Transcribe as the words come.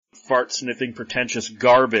fart-sniffing, pretentious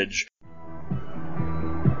garbage.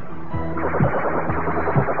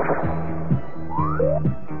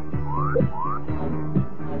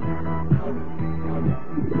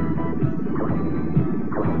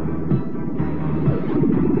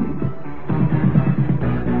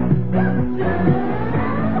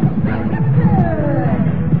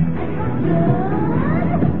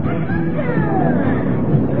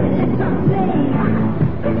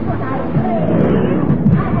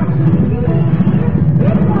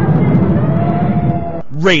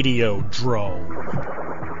 Radiodrome.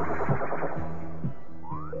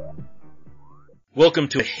 Welcome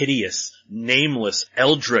to a hideous, nameless,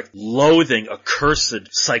 eldritch, loathing, accursed,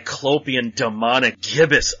 cyclopean, demonic,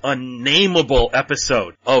 gibbous, unnameable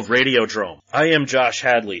episode of Radiodrome. I am Josh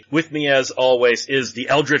Hadley. With me, as always, is the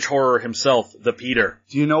eldritch horror himself, the Peter.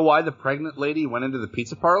 Do you know why the pregnant lady went into the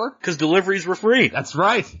pizza parlor? Because deliveries were free. That's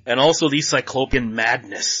right. And also the cyclopean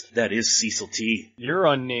madness that is Cecil T. You're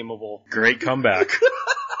unnameable. Great comeback.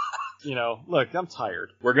 You know, look, I'm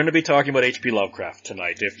tired. We're going to be talking about H.P. Lovecraft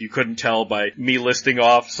tonight, if you couldn't tell by me listing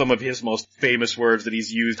off some of his most famous words that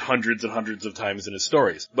he's used hundreds and hundreds of times in his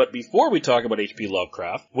stories. But before we talk about H.P.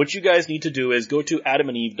 Lovecraft, what you guys need to do is go to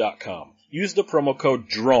adamandeve.com. Use the promo code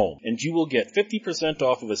DROME, and you will get 50%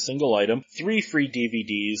 off of a single item, 3 free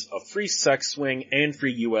DVDs, a free sex swing, and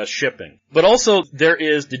free US shipping. But also, there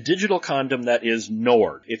is the digital condom that is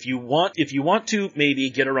Nord. If you want to maybe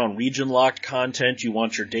get around region-locked content, you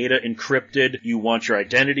want your data encrypted, you want your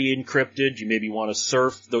identity encrypted, you maybe want to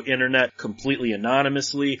surf the internet completely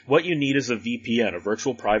anonymously, what you need is a VPN, a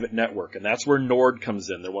virtual private network, and that's where Nord comes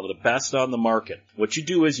in. They're one of the best on the market. What you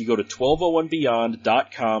do is you go to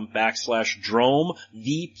 1201beyond.com/Drome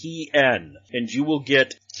VPN, and you will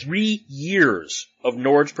get 3 years of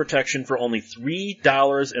Nord's protection for only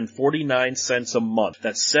 $3.49 a month.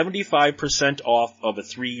 That's 75% off of a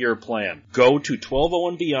 3-year plan. Go to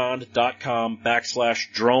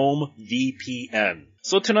 1201beyond.com/Drome VPN.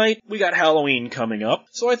 So tonight, we got Halloween coming up,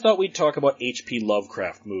 so I thought we'd talk about H.P.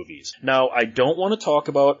 Lovecraft movies. Now, I don't want to talk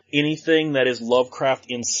about anything that is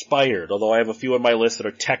Lovecraft-inspired, although I have a few on my list that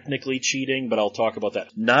are technically cheating, but I'll talk about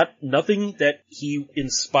that. Nothing that he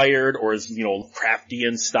inspired or is,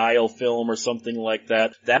 Craftian style film or something like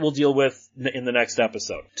that. That we'll deal with in the next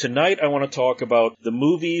episode. Tonight, I want to talk about the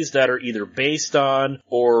movies that are either based on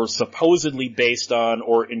or supposedly based on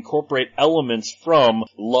or incorporate elements from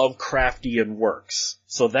Lovecraftian works.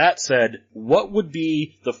 So that said, what would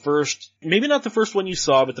be the first, maybe not the first one you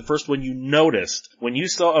saw, but the first one you noticed when you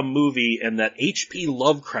saw a movie and that H.P.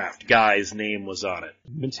 Lovecraft guy's name was on it?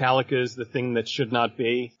 Metallica is the thing that should not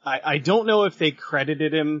be. I don't know if they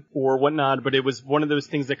credited him or whatnot, but it was one of those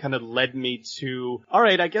things that kind of led me to,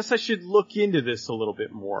 alright, I guess I should look into this a little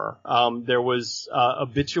bit more. There was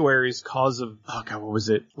Obituary's Cause of, what was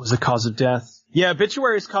it? Was it Cause of Death? Yeah,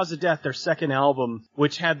 Obituary's Cause of Death, their second album,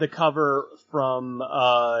 which had the cover from,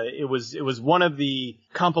 it was one of the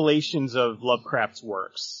compilations of Lovecraft's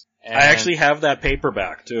works. And I actually have that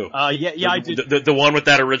paperback too. I did. The one with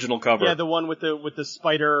that original cover. Yeah, the one with the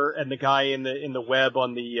spider and the guy in the web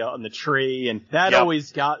on the tree, and that Yep.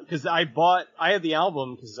 always got, cause I had the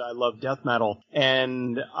album cause I love death metal,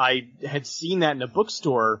 and I had seen that in a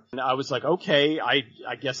bookstore, and I was like, okay, I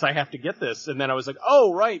guess I have to get this, and then I was like,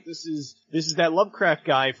 oh right, this is that Lovecraft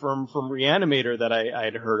guy from Reanimator that I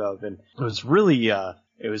had heard of, and it was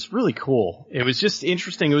really cool. It was just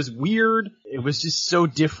interesting. It was weird. It was just so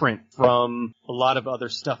different from a lot of other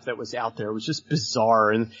stuff that was out there. It was just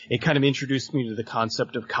bizarre, and it kind of introduced me to the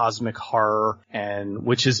concept of cosmic horror, and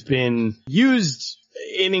which has been used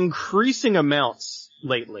in increasing amounts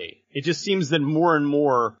lately. It just seems that more and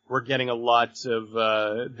more we're getting a lot of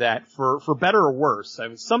that for better or worse. I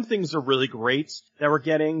mean, some things are really great that we're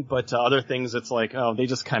getting, but other things it's like, oh, they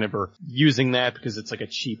just kind of are using that because it's like a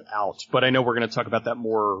cheap out. But I know we're going to talk about that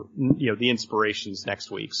more, the inspirations next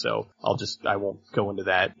week, so I won't go into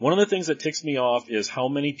that. One of the things that ticks me off is how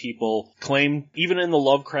many people claim, even in the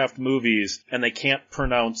Lovecraft movies, and they can't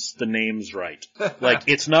pronounce the names right. Like,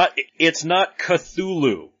 it's not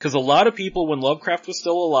Cthulhu. Because a lot of people, when Lovecraft was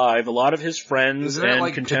still alive, a lot of his friends Isn't it and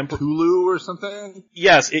like contemporaries... Cthulhu or something?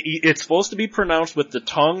 Yes, it's supposed to be pronounced with the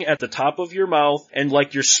tongue at the top of your mouth and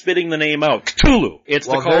like you're spitting the name out. Cthulhu. It's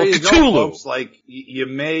the call of Cthulhu. Go, folks. Like, you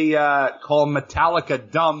may call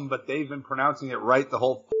Metallica dumb, but they've been pronouncing it right the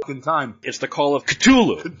whole fucking time. It's the call of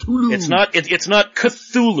Cthulhu. Cthulhu. It's not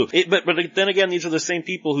Cthulhu. But then again, these are the same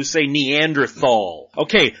people who say Neanderthal.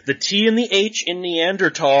 Okay, the T and the H in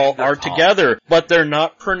Neanderthal are together, but they're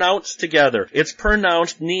not pronounced together. It's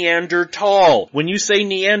pronounced Neanderthal. When you say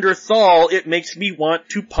Neanderthal, it makes me want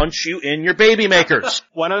to punch you in your baby makers.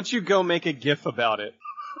 Why don't you go make a GIF about it?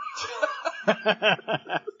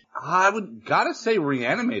 I would gotta say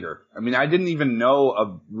Reanimator. I mean, I didn't even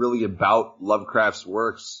know really about Lovecraft's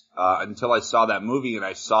works until I saw that movie, and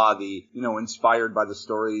I saw the, inspired by the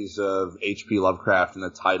stories of H.P. Lovecraft in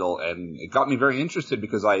the title, and it got me very interested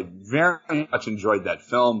because I very much enjoyed that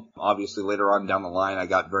film. Obviously, later on down the line, I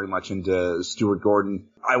got very much into Stuart Gordon.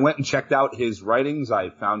 I went and checked out his writings.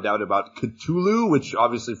 I found out about Cthulhu, which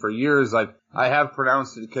obviously for years I have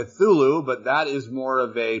pronounced it Cthulhu, but that's more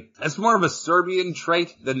of a Serbian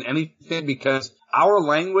trait than anything, because our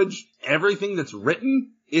language, everything that's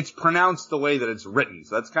written, it's pronounced the way that it's written.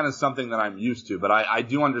 So that's kind of something that I'm used to, but I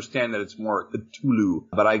do understand that it's more Cthulhu.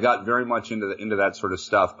 But I got very much into that sort of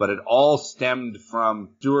stuff, but it all stemmed from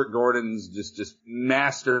Stuart Gordon's just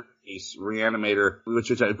masterpiece, Reanimator,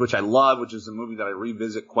 which I love, which is a movie that I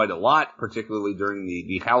revisit quite a lot, particularly during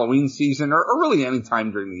the Halloween season, or really any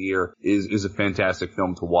time during the year is a fantastic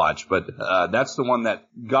film to watch. But that's the one that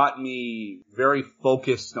got me very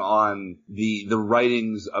focused on the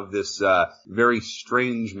writings of this very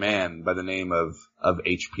strange man by the name of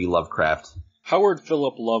H.P. Lovecraft. Howard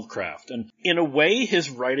Philip Lovecraft, and in a way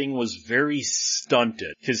his writing was very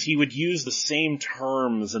stunted, because he would use the same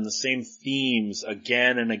terms and the same themes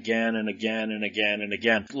again and again and again and again and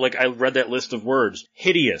again. Like, I read that list of words: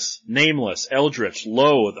 hideous, nameless, eldritch,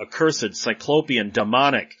 loathe, accursed, cyclopean,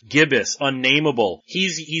 demonic, gibbous, unnameable.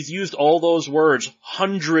 He's used all those words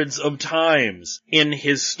hundreds of times in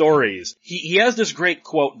his stories. He has this great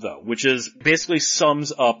quote, though, which is basically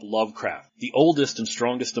sums up Lovecraft. The oldest and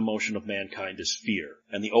strongest emotion of mankind is fear,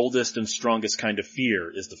 and the oldest and strongest kind of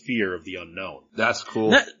fear is the fear of the unknown. That's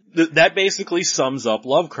cool. That basically sums up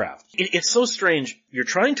Lovecraft. It's so strange. You're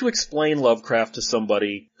trying to explain Lovecraft to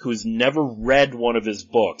somebody who's never read one of his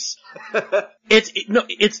books.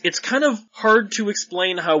 It's kind of hard to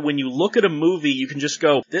explain how when you look at a movie, you can just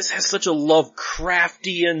go, this has such a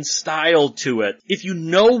Lovecraftian style to it. If you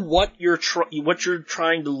know what you're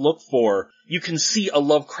trying to look for, you can see a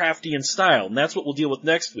Lovecraftian style, and that's what we'll deal with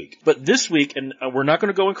next week. But this week, and we're not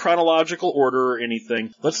going to go in chronological order or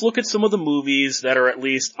anything, let's look at some of the movies that are at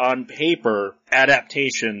least on paper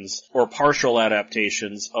adaptations or partial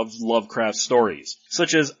adaptations of Lovecraft stories.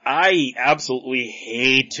 Such as, I absolutely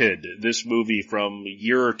hated this movie from a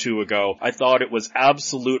year or two ago. I thought it was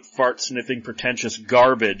absolute fart-sniffing pretentious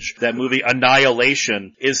garbage. That movie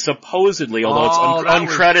Annihilation is supposedly, although it's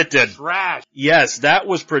uncredited. Trash. Yes, that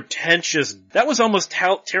was pretentious. That was almost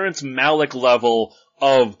Terrence Malick level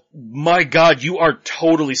of, my God, you are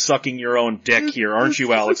totally sucking your own dick here, aren't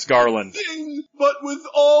you, Alex Garland? But with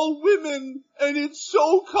all women, and it's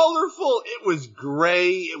so colorful. It was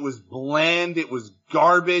gray, it was bland, it was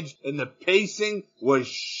garbage, and the pacing was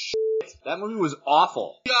shit. That movie was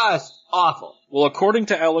awful. Just awful. Well, according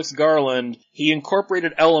to Alex Garland, he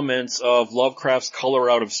incorporated elements of Lovecraft's Color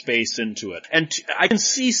Out of Space into it. And I can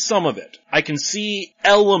see some of it. I can see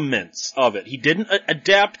elements of it. He didn't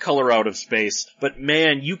adapt Color Out of Space, but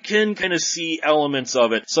man, you can kind of see elements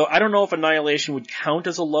of it. So I don't know if Annihilation would count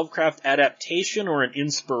as a Lovecraft adaptation or an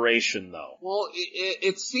inspiration, though. Well,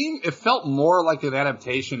 it felt more like an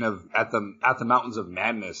adaptation of At the Mountains of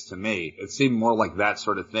Madness to me. It seemed more like that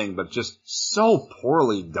sort of thing, but just so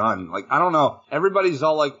poorly done. Like, I don't know. Everybody's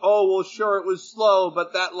all like, oh, well, sure, it was slow,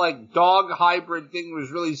 but that, like, dog hybrid thing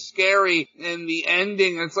was really scary, and the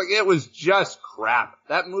ending, it's like, it was just crap.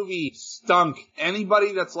 That movie stunk.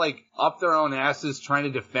 Anybody that's, like, up their own asses trying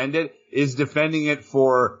to defend it is defending it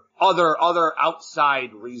for other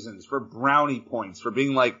outside reasons, for brownie points, for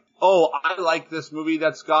being like, oh, I like this movie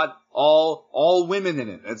that's got all women in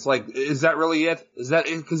it. It's like, is that really it? Is that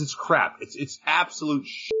it? Because it's crap. It's absolute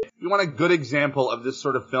shit. If you want a good example of this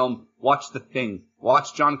sort of film, watch The Thing.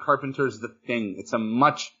 Watch John Carpenter's The Thing. It's a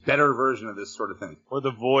much better version of this sort of thing. Or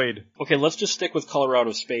The Void. Okay, let's just stick with Color Out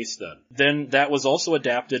of Space then. Then that was also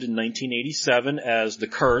adapted in 1987 as The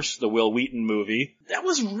Curse, the Will Wheaton movie. That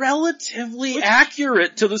was relatively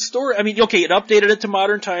accurate to the story. I mean, okay, it updated it to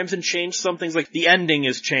modern times and changed some things, like the ending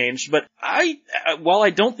is changed, but while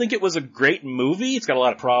I don't think it was a great movie, it's got a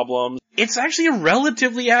lot of problems, it's actually a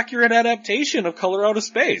relatively accurate adaptation of Color Out of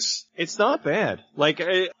Space. It's not bad. Like,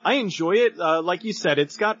 I enjoy it. Like you said,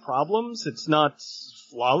 it's got problems. It's not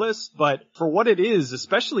flawless, but for what it is,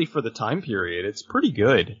 especially for the time period, it's pretty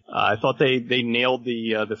good. I thought they nailed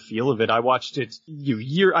the feel of it. I watched it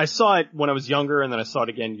I saw it when I was younger, and then I saw it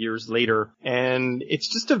again years later, and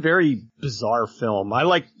it's just a very bizarre film. I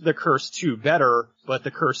like The Curse 2 better, but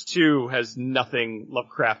The Curse 2 has nothing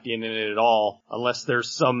Lovecraftian in it at all, unless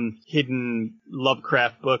there's some hidden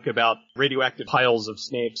Lovecraft book about radioactive piles of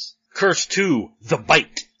snakes. Curse 2, The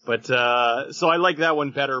Bite. But, so I like that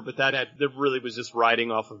one better, but that really was just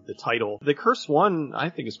riding off of the title. The Curse one, I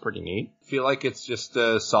think, is pretty neat. I feel like it's just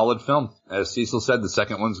a solid film. As Cecil said, the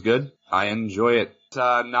second one's good. I enjoy it.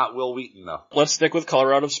 Not Will Wheaton, though. Let's stick with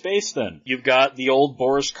Color Out of Space, then. You've got the old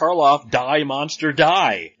Boris Karloff, Die Monster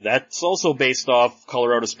Die. That's also based off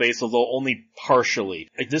Color Out of Space, although only partially.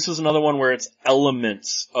 Like, this is another one where it's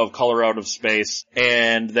elements of Color Out of Space,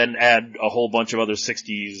 and then add a whole bunch of other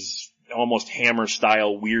 60s almost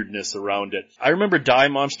Hammer-style weirdness around it. I remember Die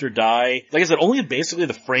Monster Die. Like I said, only basically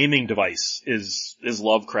the framing device is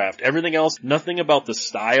Lovecraft. Everything else, nothing about the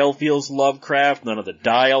style feels Lovecraft, none of the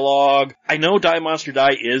dialogue. I know Die Monster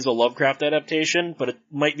Die is a Lovecraft adaptation, but it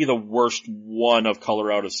might be the worst one of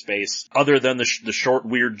Color Out of Space, other than the short,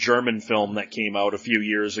 weird German film that came out a few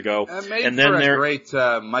years ago. And then a great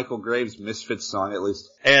Michael Graves Misfits song, at least.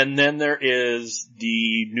 And then there is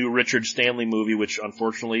the new Richard Stanley movie, which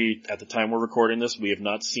unfortunately, at the time we're recording this, we have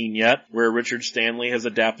not seen yet, where Richard Stanley has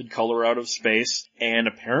adapted Color Out of Space, and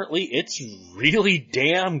apparently it's really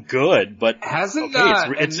damn good, but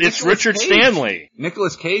it's Richard Stanley.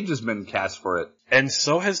 Nicolas Cage has been cast for it. And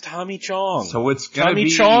so has Tommy Chong. So it's gonna Tommy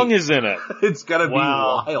Chong is in it. It's gonna be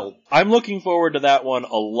wild. I'm looking forward to that one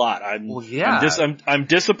a lot. I'm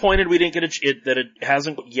disappointed we didn't get that it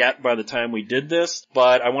hasn't yet by the time we did this,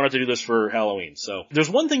 but I wanted to do this for Halloween. So there's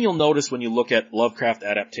one thing you'll notice when you look at Lovecraft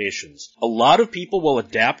adaptations. A lot of people will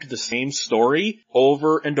adapt the same story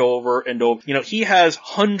over and over and over. You know, he has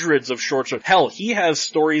hundreds of short stories. Hell, he has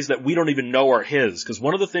stories that we don't even know are his, because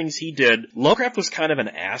one of the things he did, Lovecraft was kind of an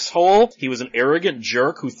asshole. He was an arrogant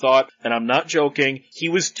jerk who thought, and I'm not joking, he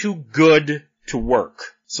was too good to work.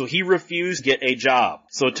 So he refused to get a job.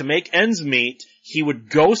 So to make ends meet, he would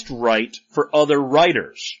ghost write for other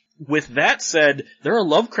writers. With that said, there are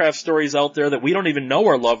Lovecraft stories out there that we don't even know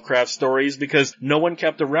are Lovecraft stories because no one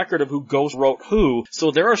kept a record of who ghost wrote who.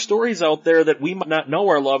 So there are stories out there that we might not know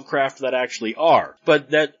are Lovecraft that actually are.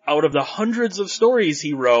 But that out of the hundreds of stories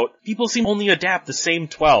he wrote, people seem to only adapt the same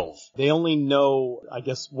 12. They only know, I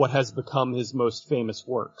guess, what has become his most famous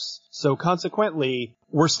works. So consequently,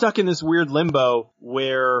 we're stuck in this weird limbo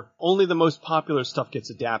where only the most popular stuff gets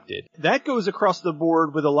adapted. That goes across the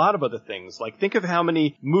board with a lot of other things. Like, think of how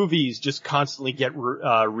many movies just constantly get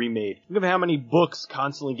remade. Think of how many books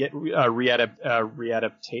constantly get readapted.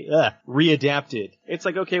 It's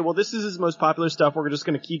like, okay, well, this is his most popular stuff. We're just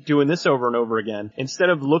going to keep doing this over and over again, instead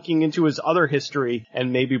of looking into his other history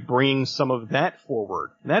and maybe bringing some of that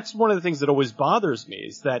forward. And that's one of the things that always bothers me,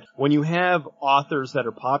 is that when you have authors that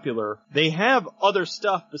are popular, they have other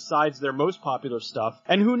stuff besides their most popular stuff.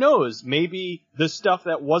 And who knows, maybe the stuff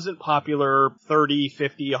that wasn't popular 30,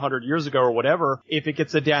 50, 100 years ago or whatever, if it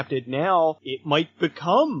gets adapted now, it might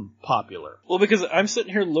become popular. Well, because I'm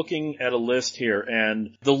sitting here looking at a list here,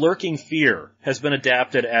 and The Lurking Fear has been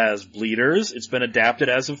adapted as Bleeders. It's been adapted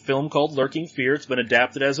as a film called Lurking Fear. It's been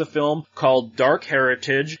adapted as a film called Dark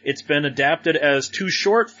Heritage. It's been adapted as 2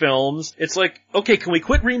 short films. It's like, okay, can we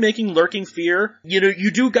quit remaking Lurking Fear? You know,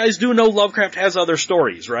 you guys do know Lovecraft has other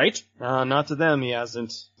stories, right? Not to them, he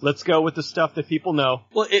hasn't. Let's go with the stuff that people know.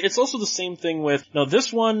 Well, it's also the same thing with, now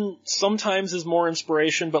this one sometimes is more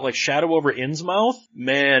inspiration, but like Shadow over Innsmouth,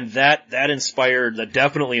 man, that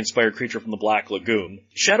definitely inspired Creature from the Black Lagoon.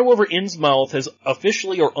 Shadow over Innsmouth has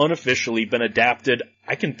officially or unofficially been adapted.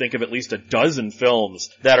 I can think of at least a dozen films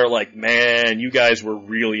that are like, man, you guys were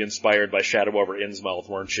really inspired by Shadow over Innsmouth,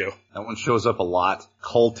 weren't you? That one shows up a lot.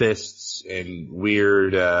 Cultists and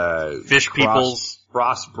weird, fish peoples.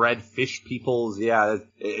 Crossbred fish peoples. Yeah,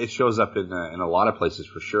 it shows up in a lot of places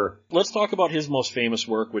for sure. Let's talk about his most famous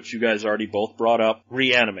work, which you guys already both brought up,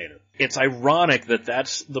 Reanimator. It's ironic that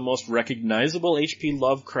that's the most recognizable H.P.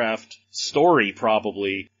 Lovecraft story,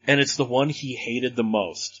 probably, and it's the one he hated the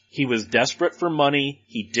most. He was desperate for money,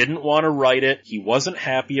 he didn't want to write it, he wasn't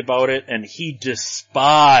happy about it, and he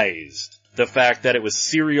despised the fact that it was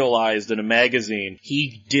serialized in a magazine.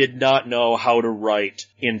 He did not know how to write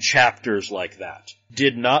in chapters like that.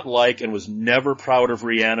 Did not like and was never proud of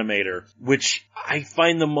Reanimator, which I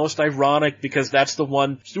find the most ironic because that's the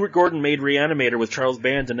one Stuart Gordon made Reanimator with Charles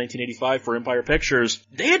Band in 1985 for Empire Pictures.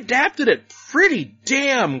 They adapted it pretty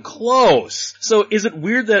damn close. So is it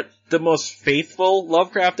weird that the most faithful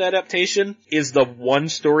Lovecraft adaptation is the one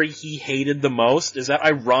story he hated the most? Is that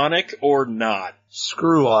ironic or not?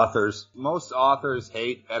 Screw authors. Most authors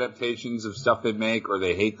hate adaptations of stuff they make, or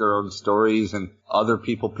they hate their own stories, and other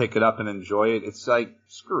people pick it up and enjoy it. It's like,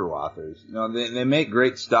 screw authors. You know, they make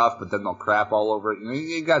great stuff, but then they'll crap all over it. You know,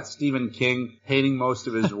 you got Stephen King hating most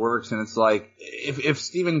of his works, and it's like, if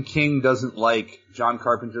Stephen King doesn't like John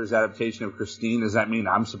Carpenter's adaptation of Christine, does that mean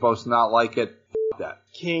I'm supposed to not like it? that.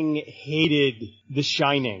 King hated The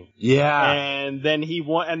Shining. Yeah. And then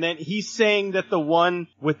he's saying that the one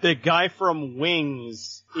with the guy from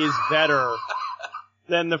Wings is better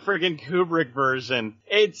than the friggin' Kubrick version.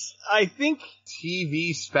 I think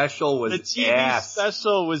TV special was the TV ass.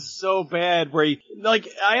 special was so bad where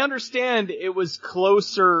I understand it was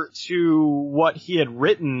closer to what he had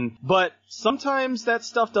written, but sometimes that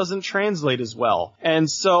stuff doesn't translate as well. And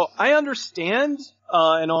so I understand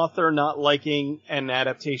an author not liking an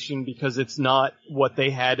adaptation because it's not what they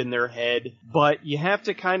had in their head, but you have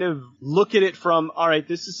to kind of look at it from, all right,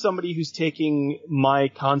 this is somebody who's taking my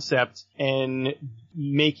concept and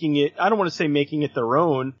making it, I don't want to say making it their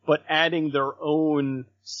own, but adding their own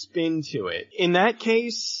spin to it. In that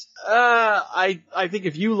case, I think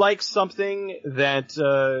if you like something that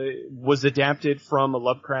was adapted from a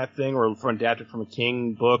Lovecraft thing or adapted from a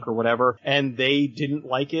King book or whatever, and they didn't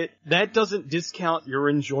like it, that doesn't discount your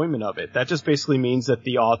enjoyment of it. That just basically means that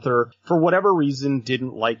the author, for whatever reason,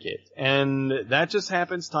 didn't like it. And that just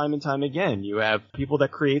happens time and time again. You have people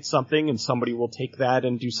that create something and somebody will take that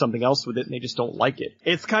and do something else with it and they just don't like it.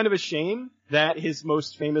 It's kind of a shame that his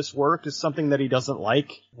most famous work is something that he doesn't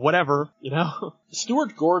like. Whatever, you know?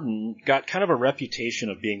 Stuart Gordon got kind of a reputation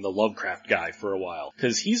of being the Lovecraft guy for a while,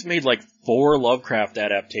 because he's made like 4 Lovecraft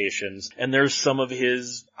adaptations, and there's some of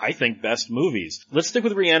his, I think, best movies. Let's stick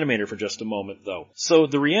with Reanimator for just a moment, though. So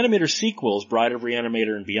the Reanimator sequels, Bride of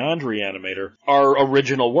Reanimator and Beyond Reanimator, are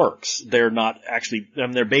original works. They're not actually,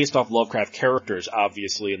 they're based off Lovecraft characters,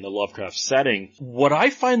 obviously, in the Lovecraft setting. What I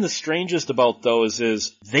find the strangest about those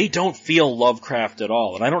is they don't feel Lovecraft at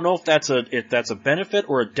all, and I don't know if that's a benefit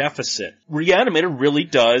or a deficit. Reanimator really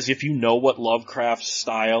does, if you know what Lovecraft's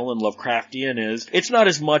style and Lovecraftian is. It's not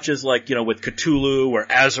as much as like, with Cthulhu or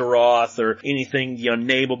Azeroth or anything,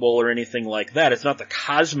 nameable or anything like that. It's not the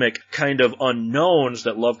cosmic kind of unknowns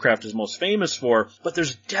that Lovecraft is most famous for, but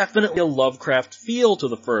there's definitely a Lovecraft feel to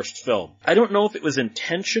the first film. I don't know if it was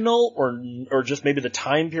intentional or just maybe the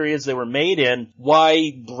time periods they were made in,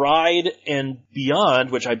 why Bride and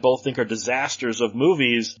Beyond, which I both think are disasters of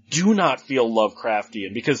movies, do not feel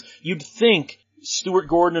Lovecraftian, because you'd think Stuart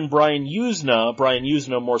Gordon and Brian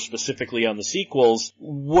Yuzna more specifically on the sequels,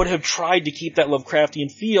 would have tried to keep that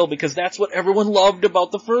Lovecraftian feel because that's what everyone loved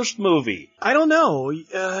about the first movie. I don't know.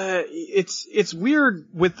 It's weird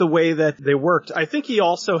with the way that they worked. I think he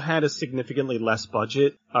also had a significantly less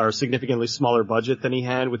budget, or significantly smaller budget than he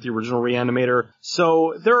had with the original Reanimator.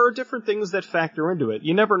 So there are different things that factor into it.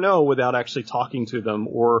 You never know without actually talking to them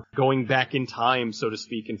or going back in time, so to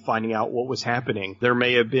speak, and finding out what was happening. There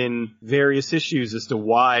may have been various issues as to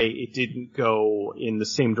why it didn't go in the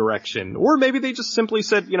same direction. Or maybe they just simply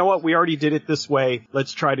said, you know what, we already did it this way,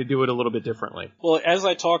 let's try to do it a little bit differently. Well, as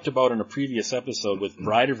I talked about in a previous episode with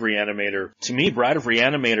Bride of Reanimator, to me, Bride of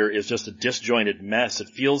Reanimator is just a disjointed mess. It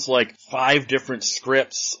feels like 5 different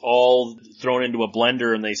scripts all thrown into a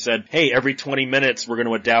blender and they said, hey, every 20 minutes we're going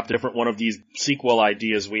to adapt a different one of these sequel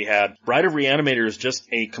ideas we had. Bride of Reanimator is just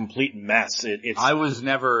a complete mess. I was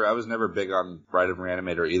never big on Bride of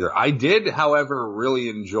Reanimator either. I did, however, really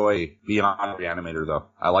enjoy Beyond Reanimator, though.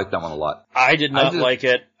 I like that one a lot. I did not like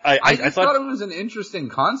it. I thought it was an interesting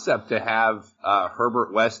concept to have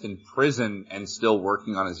Herbert West in prison and still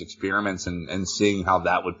working on his experiments and seeing how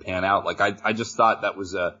that would pan out. Like, I just thought that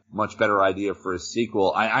was a much better idea for a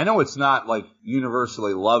sequel. I know it's not, like,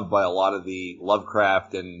 universally loved by a lot of the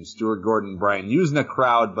Lovecraft and Stuart Gordon, Brian Yuzna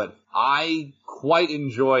crowd, but I quite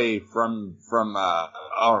enjoy Beyond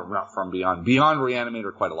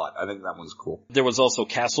Reanimator quite a lot. I think that one's cool. There was also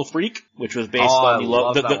Castle Freak, which was based on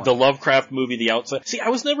the Lovecraft movie The Outside. See, I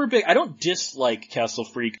was never big. I don't dislike Castle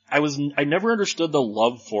Freak. I never understood the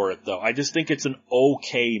love for it, though. I just think it's an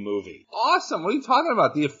okay movie. Awesome. What are you talking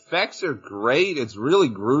about? The effects are great. It's really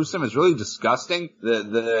gruesome. It's really disgusting.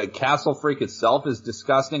 The Castle Freak itself is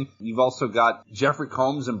disgusting. You've also got Jeffrey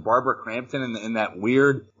Combs and Barbara Crampton in that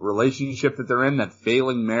weird relationship that they're in, that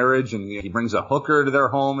failing marriage, and he brings a hooker to their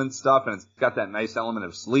home and stuff, and it's got that nice element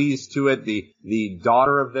of sleaze to it. The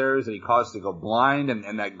daughter of theirs that he caused to go blind,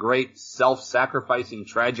 and that great self-sacrificing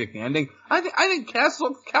tragic ending. I think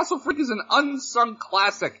Castle Freak is an unsung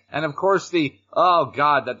classic. And of course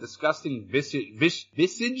that disgusting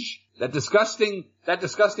visage, that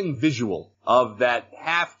disgusting visual of that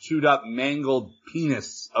half chewed up, mangled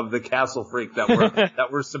penis of the Castle Freak that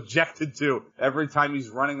we're subjected to every time he's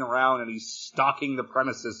running around and he's stalking the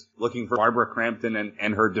premises looking for Barbara Crampton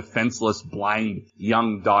and her defenseless, blind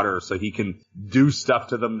young daughter so he can do stuff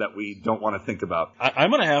to them that we don't want to think about. I'm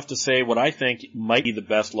going to have to say what I think might be the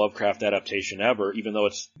best Lovecraft adaptation ever, even though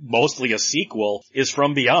it's mostly a sequel, is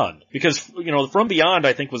From Beyond. Because, From Beyond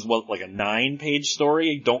I think was like a 9-page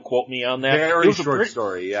story. Don't quote me on that. Very it was short. short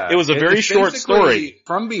story, yeah. It was a very It's short basically, story.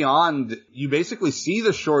 From Beyond, you basically see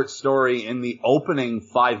the short story in the opening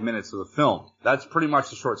 5 minutes of the film. That's pretty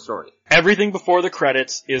much the short story. Everything before the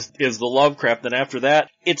credits is the Lovecraft, and after that,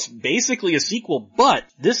 it's basically a sequel, but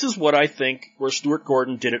this is what I think where Stuart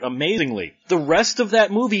Gordon did it amazingly. The rest of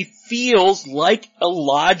that movie feels like a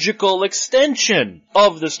logical extension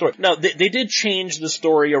of the story. Now, they did change the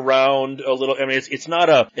story around a little. I mean, it's not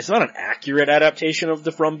an accurate adaptation of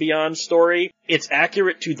the From Beyond story. It's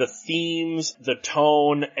accurate to the themes, the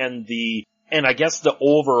tone, and I guess the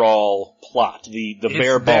overall plot, the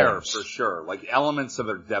bare bones. There, for sure. Like, elements of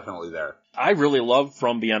it are definitely there. I really love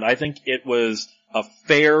From Beyond. I think it was a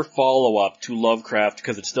fair follow-up to Lovecraft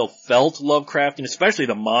because it still felt Lovecraftian, especially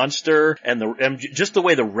the monster and just the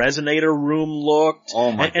way the resonator room looked.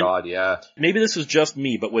 Oh my God, yeah. Maybe this is just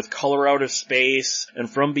me, but with Color Out of Space and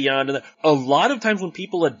From Beyond, and a lot of times when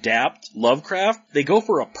people adapt Lovecraft, they go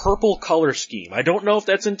for a purple color scheme. I don't know if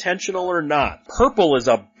that's intentional or not. Purple is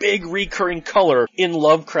a big recurring color in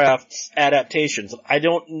Lovecraft's adaptations. I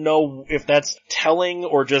don't know if that's telling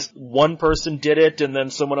or just one person did it and then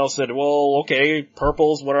someone else said, well, okay,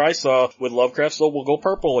 purple's what I saw with Lovecraft, so we'll go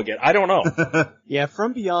purple again. I don't know. Yeah,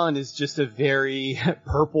 From Beyond is just a very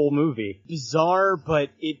purple movie. Bizarre, but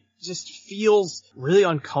it just feels really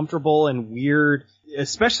uncomfortable and weird.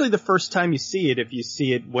 Especially the first time you see it. If you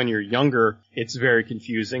see it when you're younger, it's very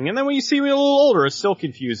confusing. And then when you see it a little older, it's still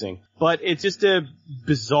confusing. But it's just a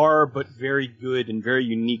bizarre but very good and very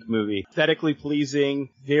unique movie. Aesthetically pleasing,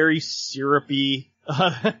 very syrupy.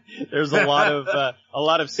 There's a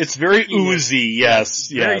lot of it's very oozy, yes.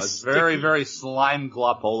 It's very, very slime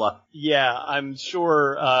glopola. Yeah, I'm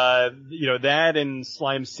sure, that and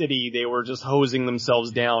Slime City, they were just hosing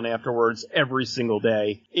themselves down afterwards every single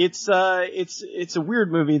day. It's a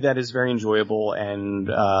weird movie that is very enjoyable, and,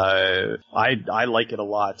 I like it a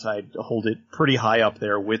lot. I hold it pretty high up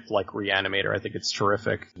there with, like, Reanimator. I think it's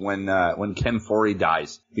terrific. When Ken Foree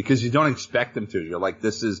dies, because you don't expect him to. You're like,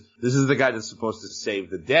 this is the guy that's supposed to save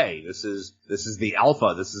the day. This is the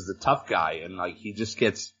alpha. This is the tough guy. And, like, he just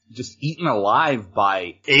gets eaten alive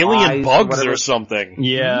by alien bugs or something.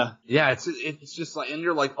 Yeah. Yeah, it's just like, and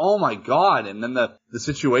you're like, oh my God. And then the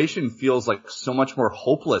situation feels like so much more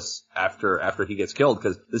hopeless after he gets killed,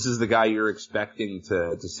 because this is the guy you're expecting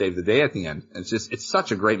to save the day at the end. And it's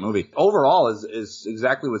such a great movie. Overall is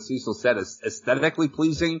exactly what Cecil said. It's aesthetically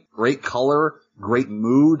pleasing, great color, great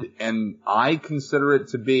mood, and I consider it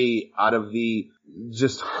to be, out of the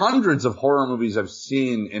just hundreds of horror movies I've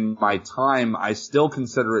seen in my time, I still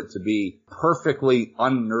consider it to be perfectly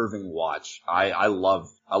unnerving watch. I love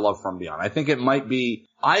From Beyond. I think it might be,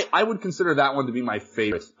 I would consider that one to be my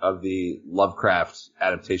favorite of the Lovecraft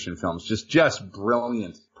adaptation films. Just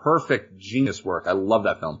brilliant. Perfect genius work. I love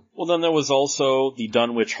that film. Well, then there was also the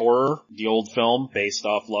Dunwich Horror, the old film based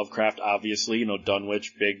off Lovecraft, obviously.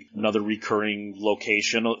 Dunwich, another recurring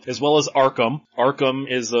location, as well as Arkham.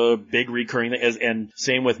 Arkham is a big recurring, and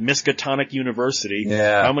same with Miskatonic University.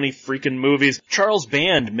 Yeah. How many freaking movies? Charles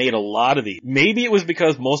Band made a lot of these. Maybe it was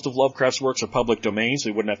because most of Lovecraft's works are public domain, so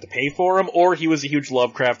he wouldn't have to pay for them, or he was a huge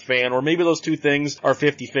Lovecraft fan, or maybe those two things are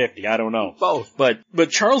 50-50. I don't know. Both. But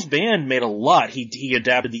Charles Band made a lot. He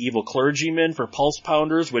adapted The Evil Clergyman for Pulse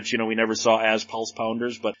Pounders, which, we never saw as Pulse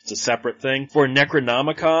Pounders, but it's a separate thing. For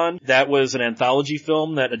Necronomicon, that was an anthology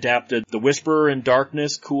film that adapted The Whisperer in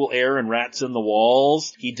Darkness, Cool Air, and Rats in the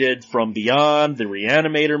Walls. He did From Beyond, the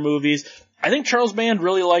Reanimator movies. I think Charles Band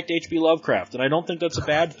really liked H.P. Lovecraft, and I don't think that's a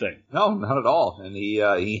bad thing. No, not at all. And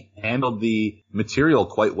he handled the material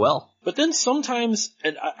quite well. But then sometimes,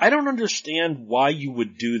 and I don't understand why you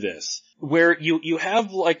would do this, where you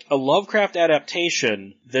have like a Lovecraft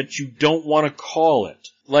adaptation that you don't want to call it,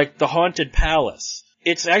 like The Haunted Palace.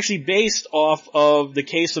 It's actually based off of the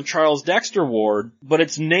case of Charles Dexter Ward, but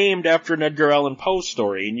it's named after an Edgar Allan Poe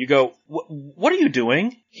story, and you go, what are you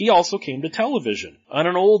doing? He also came to television. On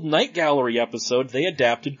an old Night Gallery episode, they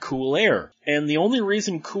adapted Cool Air. And the only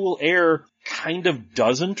reason Cool Air kind of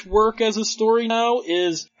doesn't work as a story now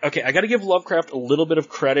is, okay, I gotta give Lovecraft a little bit of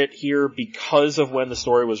credit here because of when the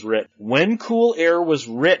story was written. When Cool Air was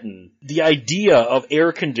written, the idea of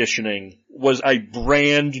air conditioning was a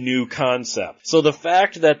brand new concept. So the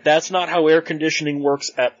fact that that's not how air conditioning works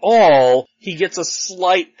at all, he gets a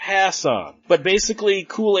slight pass on. But basically,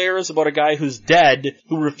 Cool Air is about a guy who's dead,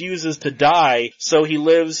 who refuses to die, so he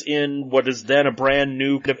lives in what is then a brand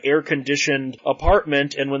new kind of air-conditioned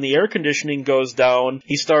apartment, and when the air conditioning goes down,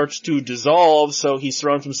 he starts to dissolve, so he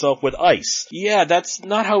surrounds himself with ice. Yeah, that's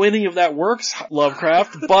not how any of that works,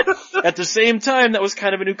 Lovecraft, but at the same time, that was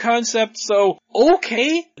kind of a new concept, so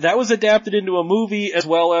okay, that was adapted into a movie as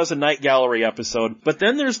well as a Night Gallery episode. But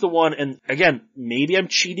then there's the one, and again, maybe I'm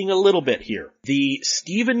cheating a little bit here. The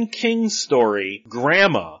Stephen King story,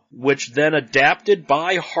 Grandma, which then adapted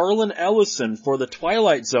by Harlan Ellison for The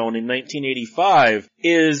Twilight Zone in 1985,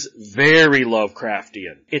 is very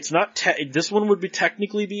Lovecraftian. It's not, this one would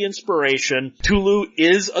technically be inspiration. Cthulhu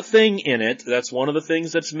is a thing in it. That's one of the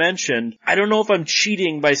things that's mentioned. I don't know if I'm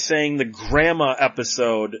cheating by saying the Grandma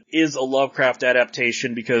episode is a Lovecraft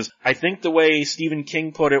adaptation, because I think the way Stephen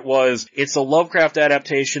King put it was, it's a Lovecraft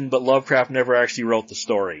adaptation, but Lovecraft never actually wrote the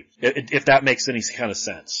story. If that makes any kind of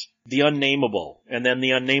sense. The Unnameable, and then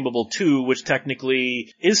The Unnameable 2, which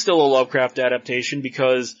technically is still a Lovecraft adaptation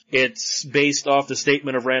because it's based off the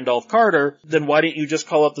Statement of Randolph Carter. Then why didn't you just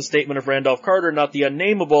call it the Statement of Randolph Carter, not The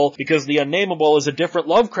Unnameable? Because The Unnameable is a different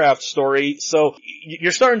Lovecraft story, so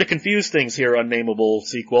you're starting to confuse things here, Unnameable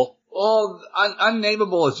sequel. Well,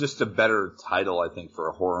 Unnameable is just a better title, I think, for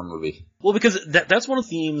a horror movie. Well, because that's one of the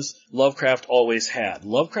themes Lovecraft always had.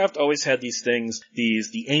 Lovecraft always had these things,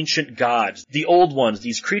 the ancient gods, the old ones,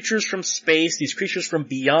 these creatures from space, these creatures from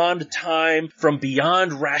beyond time, from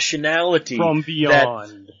beyond rationality. From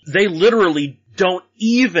beyond. That they literally don't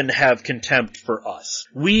even have contempt for us.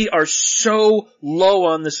 We are so low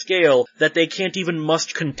on the scale that they can't even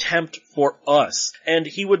muster contempt for us. And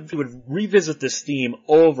he would revisit this theme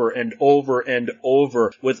over and over and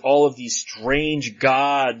over with all of these strange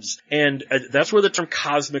gods, and that's where the term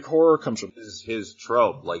cosmic horror comes from. His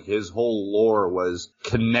trope, like his whole lore was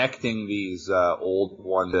connecting these old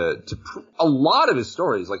ones to a lot of his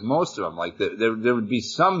stories, like most of them. Like there would be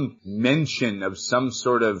some mention of some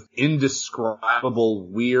sort of indescribable,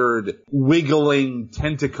 weird, wiggling,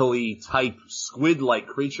 tentacly type squid-like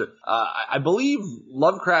creature. I believe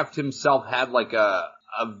Lovecraft himself had like a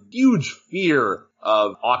huge fear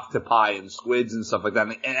of octopi and squids and stuff like that.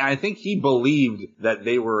 And I think he believed that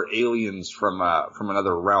they were aliens from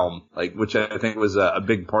another realm, like, which I think was a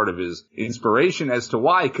big part of his inspiration as to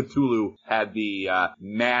why Cthulhu had the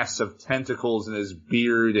mass of tentacles in his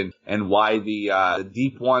beard, and why the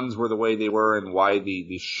deep ones were the way they were, and why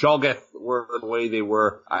the Shoggoth were the way they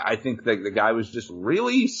were. I think that the guy was just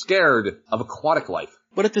really scared of aquatic life.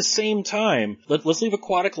 But at the same time, let's leave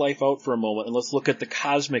aquatic life out for a moment and let's look at the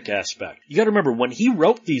cosmic aspect. You gotta remember, when he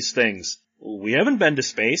wrote these things, we haven't been to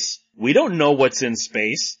space. We don't know what's in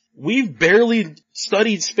space. We've barely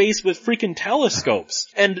studied space with freaking telescopes.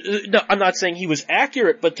 And no, I'm not saying he was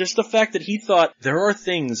accurate, but just the fact that he thought there are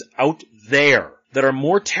things out there that are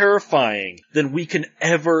more terrifying than we can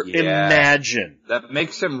ever imagine. That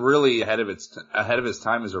makes him really ahead of his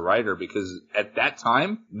time as a writer, because at that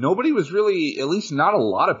time, nobody was really, at least not a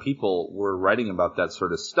lot of people were writing about that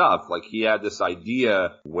sort of stuff. Like, he had this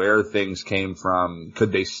idea where things came from,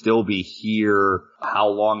 could they still be here, how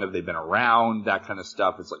long have they been around, that kind of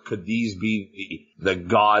stuff. It's like, could these be the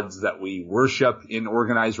gods that we worship in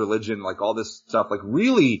organized religion, like all this stuff, like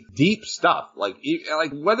really deep stuff. Like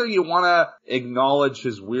whether you want to acknowledge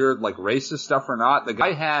his weird, like, racist stuff or not, the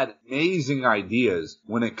guy had amazing ideas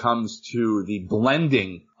when it comes to the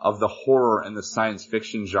blending of the horror and the science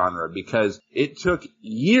fiction genre, because it took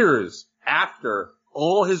years after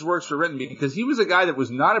all his works were written, because he was a guy that was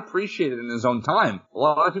not appreciated in his own time. A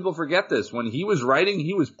lot of people forget this. When he was writing,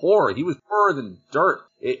 he was poor. He was poorer than dirt.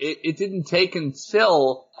 It didn't take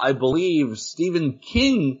until, I believe, Stephen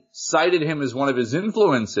King cited him as one of his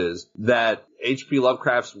influences that H.P.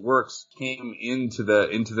 Lovecraft's works came into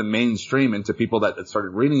the mainstream, into people that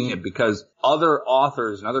started reading it, because other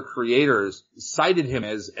authors and other creators cited him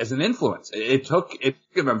as an influence. It took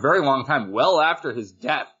him a very long time, well after his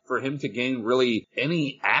death, for him to gain really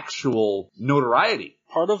any actual notoriety.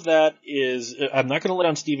 Part of that is, I'm not going to let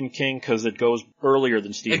on Stephen King because it goes earlier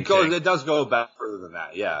than Stephen King. It does go back further than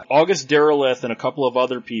that, yeah. August Derleth and a couple of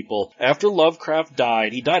other people, after Lovecraft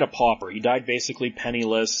died, he died a pauper. He died basically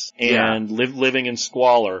penniless and living in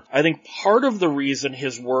squalor. I think part of the reason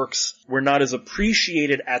his works were not as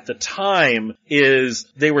appreciated at the time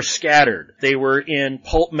is they were scattered. They were in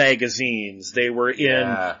pulp magazines. They were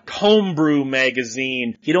in Homebrew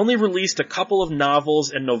magazine. He'd only released a couple of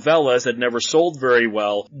novels and novellas that never sold very well.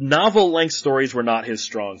 Novel-length stories were not his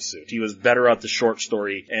strong suit. He was better at the short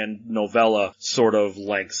story and novella sort of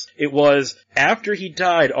lengths. It was after he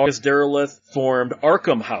died, August Derleth formed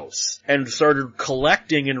Arkham House and started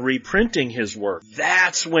collecting and reprinting his work.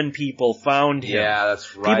 That's when people found him. Yeah,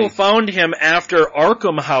 that's right. People found him after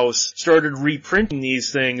Arkham House started reprinting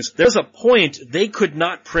these things. There's a point they could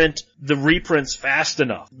not print the reprints fast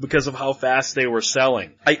enough because of how fast they were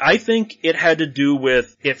selling. I think it had to do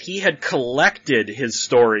with if he had collected his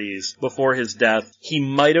stories before his death, he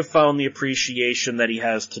might have found the appreciation that he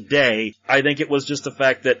has today. I think it was just the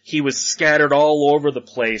fact that he was scattered all over the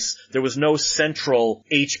place. There was no central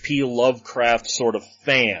H.P. Lovecraft sort of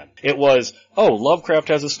fan. It was, oh, Lovecraft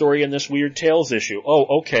has a story in this Weird Tales issue.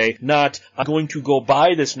 Oh, okay. Not, I'm going to go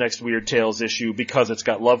buy this next Weird Tales issue because it's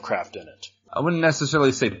got Lovecraft in it. I wouldn't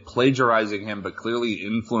necessarily say plagiarizing him, but clearly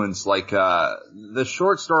influenced, like, the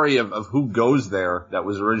short story of Who Goes There that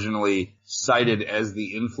was originally cited as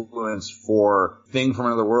the influence for Thing from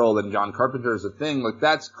Another World and John Carpenter's A Thing. Like,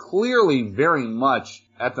 that's clearly very much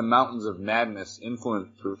At the Mountains of Madness influence,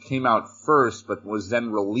 which came out first, but was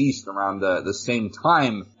then released around the same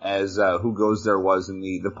time as Who Goes There was in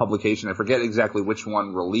the publication. I forget exactly which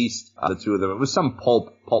one released the two of them. It was some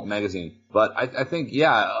pulp magazine. But I think,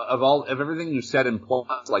 yeah, of everything you said, in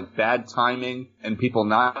plus, like, bad timing and people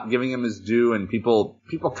not giving him his due and people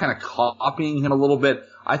kind of copying him a little bit,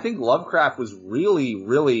 I think Lovecraft was really,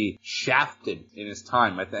 really shafted in his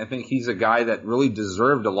time. I think he's a guy that really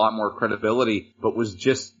deserved a lot more credibility, but was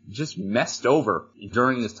just messed over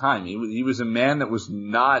during his time. He was a man that was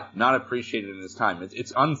not appreciated in his time.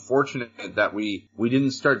 It's unfortunate that we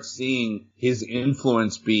didn't start seeing his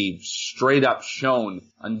influence be straight up shown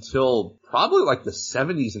until probably like the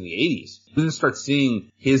 70s and the 80s. We didn't start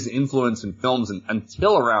seeing his influence in films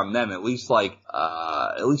until around then, at least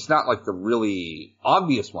not like the really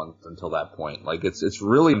obvious ones until that point. Like, it's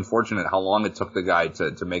really unfortunate how long it took the guy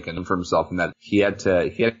to make a name for himself, and that he had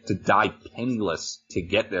to die penniless to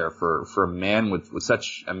get there for a man with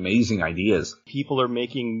such amazing ideas. People are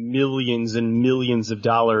making millions and millions of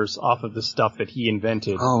dollars off of the stuff that he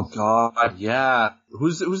invented. Oh God, yeah.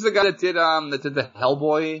 Who's the guy that did the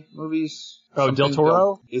Hellboy movies? Oh, Del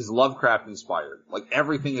Toro? Is Lovecraft inspired. Like,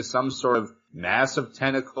 everything is some sort of massive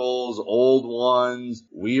tentacles, old ones,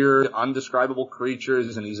 weird, undescribable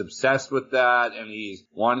creatures, and he's obsessed with that, and he's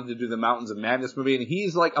wanted to do the Mountains of Madness movie, and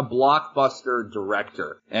he's like a blockbuster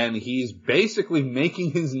director, and he's basically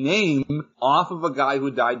making his name off of a guy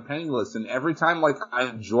who died penniless, and every time, like, I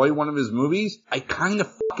enjoy one of his movies, I kind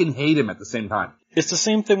of fucking hate him at the same time. It's the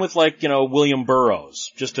same thing with, like, William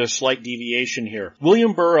Burroughs. Just a slight deviation here.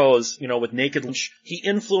 William Burroughs, with Naked Lunch, he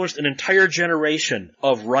influenced an entire generation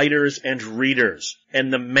of writers and readers.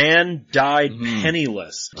 And the man died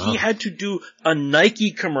penniless. He had to do a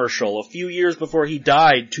Nike commercial a few years before he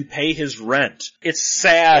died to pay his rent. It's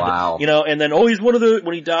sad. Wow. And then, he's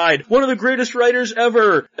when he died, one of the greatest writers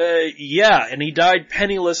ever. Yeah, and he died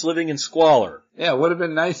penniless living in squalor. Yeah, it would have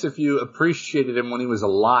been nice if you appreciated him when he was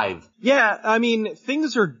alive. Yeah, I mean,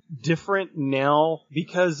 things are different now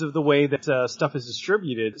because of the way that stuff is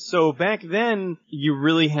distributed. So back then, you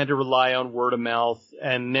really had to rely on word of mouth,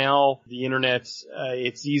 and now the internet,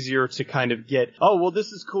 it's easier to kind of get, oh, well,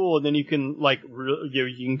 this is cool, and then you can,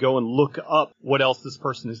 you can go and look up what else this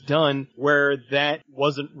person has done, where that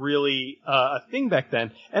wasn't really a thing back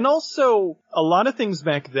then. And also, a lot of things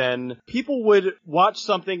back then, people would watch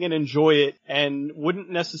something and enjoy it, and wouldn't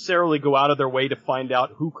necessarily go out of their way to find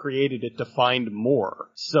out who created it to find more.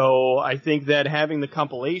 So I think that having the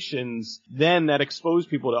compilations, then that exposed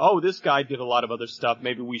people to, oh, this guy did a lot of other stuff.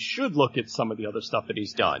 Maybe we should look at some of the other stuff that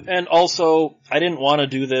he's done. And also, I didn't want to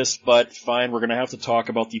do this, but fine, we're going to have to talk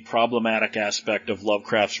about the problematic aspect of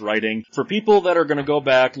Lovecraft's writing. For people that are going to go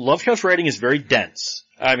back, Lovecraft's writing is very dense.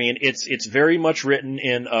 I mean, it's very much written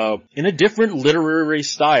in a different literary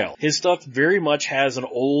style. His stuff very much has an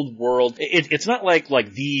old world. It's not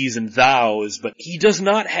like these and thous, but he does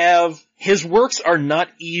not have, his works are not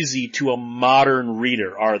easy to a modern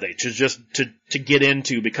reader, are they? To get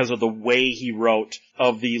into because of the way he wrote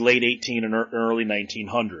of the late 18 and early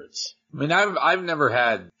 1900s. I mean, I've never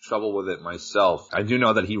had trouble with it myself. I do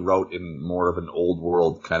know that he wrote in more of an old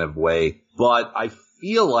world kind of way, but I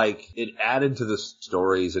feel like it added to the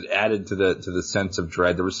stories, it added to the sense of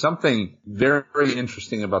dread. There was something very, very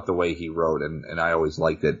interesting about the way he wrote, and I always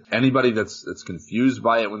liked it. Anybody that's confused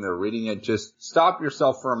by it when they're reading it, just stop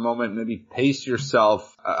yourself for a moment, maybe pace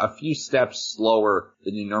yourself a few steps slower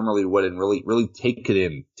than you normally would, and really take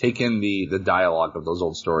in the dialogue of those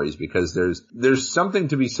old stories, because there's something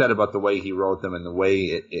to be said about the way he wrote them and the way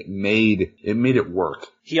it made it work.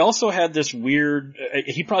 He also had this weird,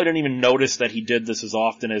 he probably didn't even notice that he did this as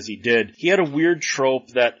often as he did, he had a weird trope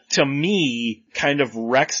that, to me, kind of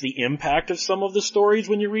wrecks the impact of some of the stories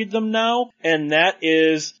when you read them now, and that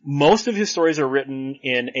is, most of his stories are written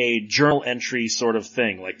in a journal entry sort of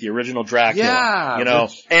thing, like the original Dracula. Yeah, you know,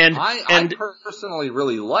 and I personally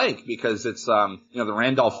really like, because it's, the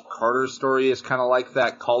Randolph Carter story is kind of like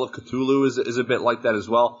that. Call of Cthulhu is a bit like that as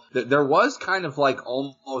well. There was kind of like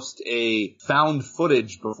almost a found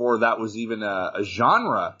footage before that was even a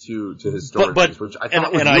genre to his stories, which I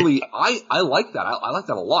thought was really, I like that. I like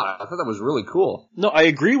that a lot. I thought that was really cool. No, I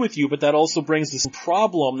agree with you, but that also brings this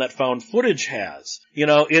problem that found footage has. You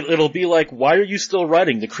know, it'll be like, why are you still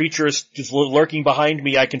writing? The creature is just lurking behind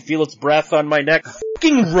me. I can feel its breath on my neck.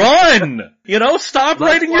 Fucking run! You know, stop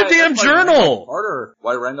writing your damn journal!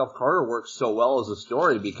 Why Randolph Carter works so well as a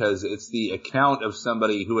story, because it's the account of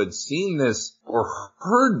somebody who had seen this or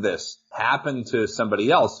heard this happen to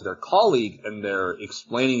somebody else, to their colleague, and they're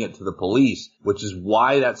explaining it to the police, which is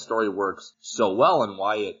why that story works so well and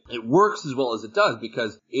why it works as well as it does,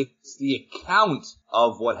 because it's the account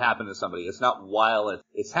of what happened to somebody. It's not while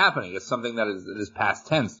it's happening. It's something that is past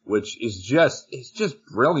tense, which is it's just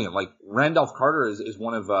brilliant. Like, Randolph Carter is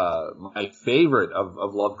one of my favorite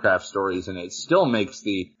of Lovecraft stories, and it still makes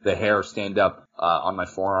the hair stand up on my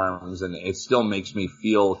forearms, and it still makes me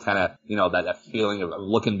feel kind of, that feeling of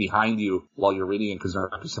looking behind you while you're reading it, because there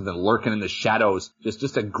might be something lurking in the shadows.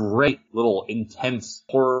 Just a great little intense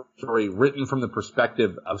horror story written from the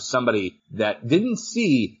perspective of somebody that didn't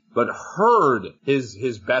see but heard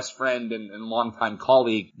his best friend and longtime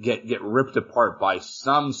colleague get ripped apart by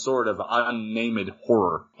some sort of unnamed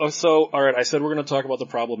horror. Oh, so, alright, I said we're going to talk about the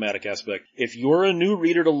problematic aspect. If you're a new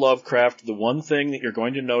reader to Lovecraft, the one thing that you're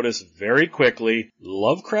going to notice very quickly,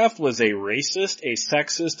 Lovecraft was a racist, a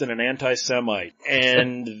sexist, and an anti-Semite.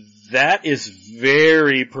 And that is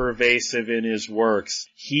very pervasive in his works.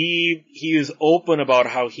 He is open about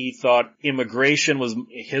how he thought immigration was,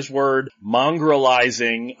 his word,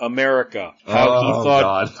 mongrelizing America. How he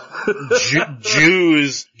thought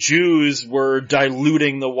Jews were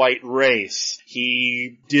diluting the white race.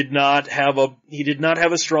 He did not have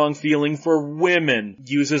a strong feeling for women.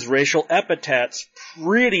 Uses racial epithets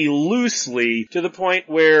pretty loosely, to the point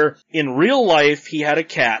where in real life he had a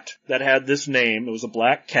cat that had this name. It was a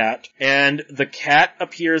black cat, and the cat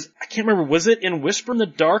appears, I can't remember, was it in Whisper in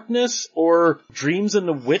the Darkness or Dreams in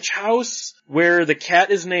the Witch House, where the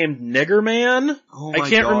cat is named Nigger Man? Oh my I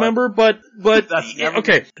can't God. remember, but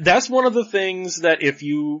okay, that's one of the things that if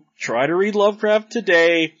you try to read Lovecraft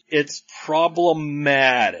today, it's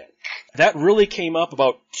problematic. That really came up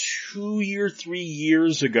about 3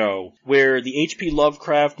 years ago, where the H.P.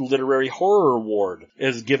 Lovecraft Literary Horror Award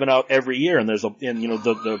is given out every year, and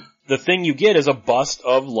the thing you get is a bust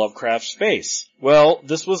of Lovecraft's face. Well,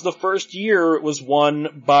 this was the first year it was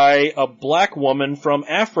won by a black woman from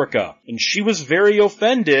Africa, and she was very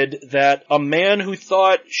offended that a man who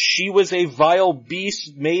thought she was a vile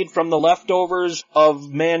beast made from the leftovers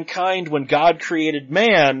of mankind when God created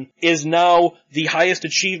man is now the highest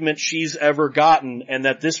achievement she's ever gotten, and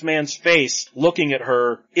that this man's face looking at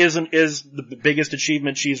her is the biggest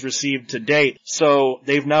achievement she's received to date. So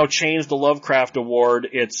they've now changed the Lovecraft Award.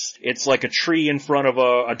 It's like a tree in front of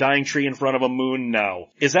a dying tree in front of a moon now.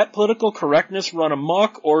 Is that political correctness run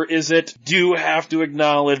amok, or is it, do you have to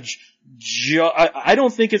acknowledge I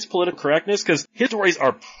don't think it's political correctness, because his stories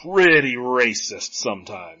are pretty racist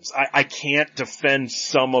sometimes. I can't defend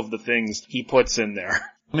some of the things he puts in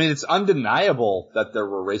there. I mean, it's undeniable that there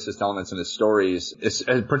were racist elements in his stories.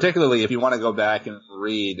 Particularly if you want to go back and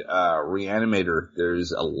read Reanimator,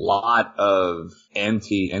 there's a lot of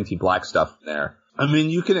anti-black stuff in there. I mean,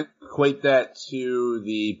 you can equate that to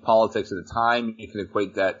the politics of the time. You can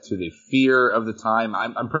equate that to the fear of the time.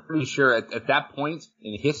 I'm pretty sure at that point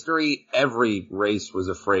in history, every race was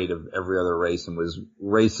afraid of every other race and was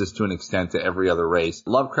racist to an extent to every other race.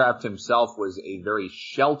 Lovecraft himself was a very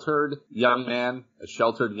sheltered young man, a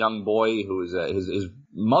sheltered young boy who was his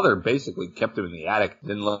mother basically kept him in the attic,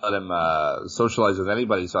 didn't let him socialize with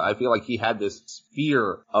anybody. So I feel like he had this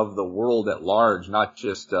fear of the world at large, not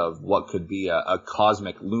just of what could be a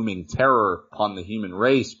cosmic looming terror upon the human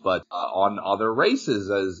race, but on other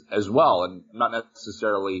races as well. And not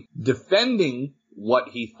necessarily defending what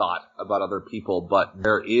he thought about other people, but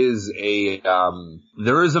there is a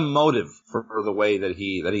motive for the way that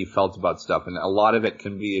he felt about stuff, and a lot of it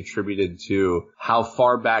can be attributed to how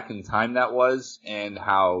far back in time that was and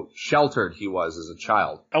how sheltered he was as a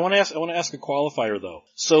child. I want to ask a qualifier though.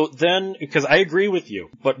 So then, because I agree with you,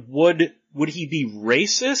 but would would he be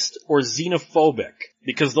racist or xenophobic?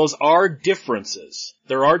 Because those are differences.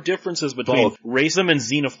 There are differences between Both. racism and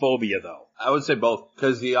xenophobia, though. I would say both,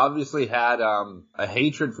 because he obviously had a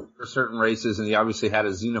hatred for certain races, and he obviously had a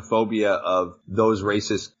xenophobia of those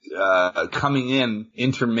races coming in,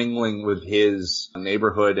 intermingling with his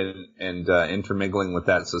neighborhood and intermingling with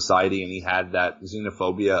that society, and he had that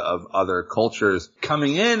xenophobia of other cultures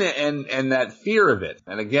coming in and that fear of it.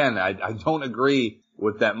 And again, I don't agree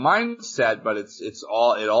with that mindset, but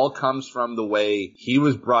it all comes from the way he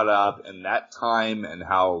was brought up and that time and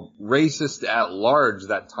how racist at large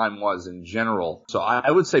that time was in general. So I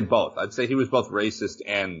would say both. I'd say he was both racist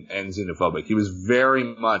and xenophobic. He was very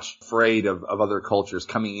much afraid of other cultures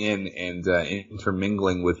coming in and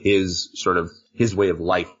intermingling with his way of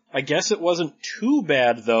life. I guess it wasn't too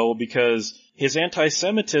bad, though, because his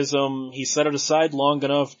anti-Semitism, he set it aside long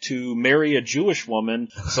enough to marry a Jewish woman,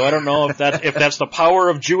 so I don't know if that's the power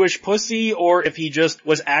of Jewish pussy, or if he just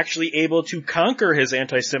was actually able to conquer his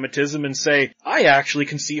anti-Semitism and say, I actually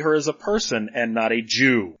can see her as a person and not a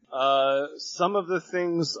Jew. Some of the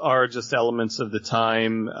things are just elements of the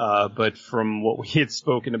time, but from what we had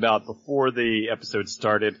spoken about before the episode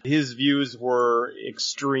started, his views were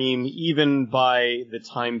extreme even by the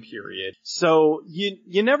time period. So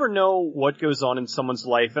you never know what goes on in someone's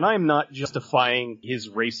life, and I'm not justifying his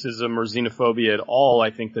racism or xenophobia at all.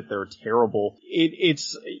 I think that they're terrible.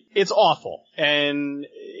 It's awful. And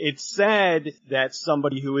it's sad that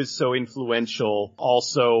somebody who is so influential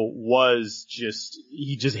also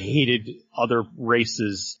he just hated other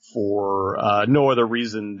races for no other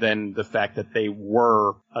reason than the fact that they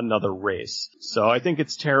were another race. So I think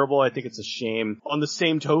it's terrible. I think it's a shame. On the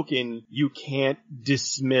same token, you can't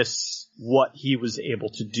dismiss what he was able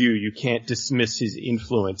to do. You can't dismiss his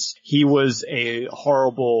influence. He was a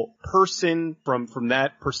horrible person from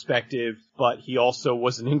that perspective, but he also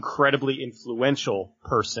was an incredibly influential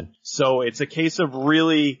person. So it's a case of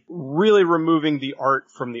really, really removing the art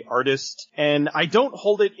from the artist. And I don't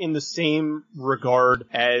hold it in the same regard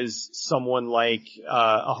as someone like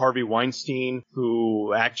a Harvey Weinstein,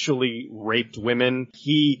 who actually raped women.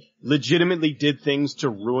 He legitimately did things to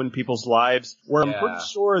ruin people's lives, where I'm pretty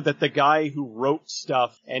sure that the guy who wrote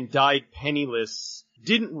stuff and died penniless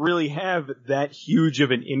didn't really have that huge of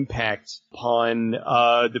an impact upon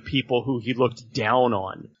the people who he looked down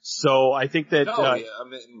on. So I think that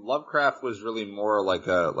Lovecraft was really more like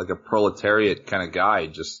a proletariat kind of guy,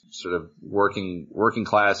 just sort of working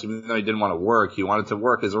class. Even though he didn't want to work, he wanted to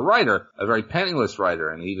work as a writer, a very penniless writer,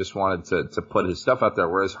 and he just wanted to put his stuff out there.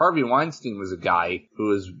 Whereas Harvey Weinstein was a guy who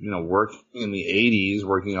was, working in the 80s,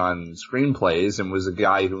 working on screenplays, and was a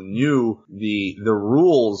guy who knew the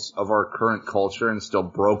rules of our current culture and still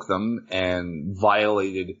broke them and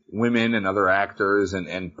violated women and other actors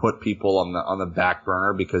and put people on the back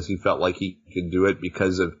burner because he felt like he could do it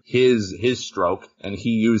because of his stroke, and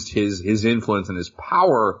he used his influence and his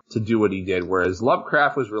power to do what he did. Whereas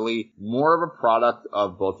Lovecraft was really more of a product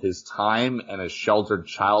of both his time and a sheltered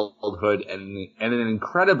childhood and an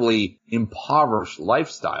incredibly impoverished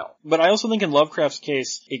lifestyle. But I also think in Lovecraft's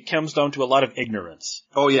case, it comes down to a lot of ignorance.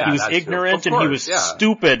 Oh yeah, he was ignorant and he was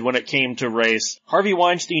stupid when it came to race. Harvey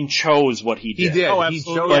Weinstein chose what he did. He did. Oh, he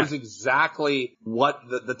chose exactly what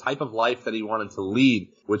the type of life that he wanted to lead,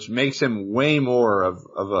 which makes him way more of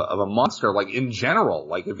a monster, like in general.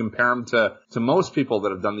 Like if you compare him to most people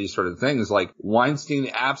that have done these sort of things, like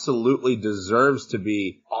Weinstein absolutely deserves to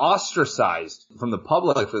be ostracized from the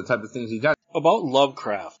public for the type of things he does. About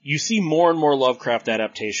Lovecraft, you see more and more Lovecraft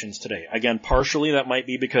adaptations today. Again, partially that might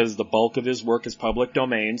be because the bulk of his work is public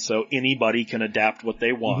domain, so anybody can adapt what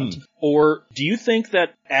they want. Mm-hmm. Or do you think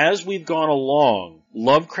that as we've gone along,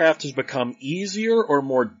 Lovecraft has become easier or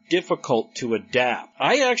more difficult to adapt?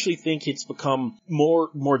 I actually think it's become more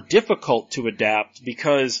difficult to adapt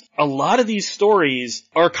because a lot of these stories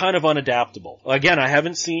are kind of unadaptable. Again, I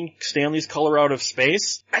haven't seen Stanley's Color Out of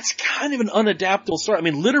Space. That's kind of an unadaptable story. I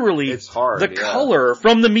mean, literally, it's hard, the color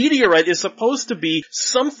from the meteorite is supposed to be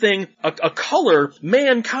something, a color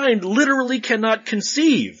mankind literally cannot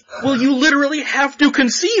conceive. Well, you literally have to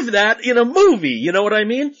conceive that in a movie. You know what I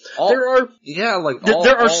mean? There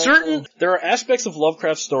are aspects of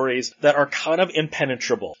Lovecraft stories that are kind of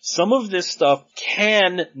impenetrable. Some of this stuff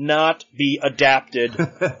cannot be adapted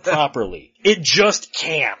properly. It just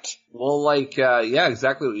can't. Well, like, yeah,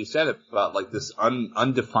 exactly what you said about like this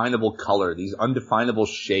undefinable color, these undefinable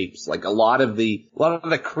shapes. Like a lot of the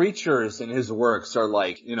creatures in his works are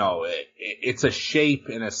like, you know, it's a shape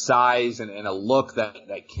and a size and a look that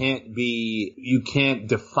you can't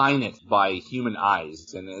define it by human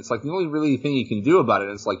eyes. And it's like the only really thing you can do about it.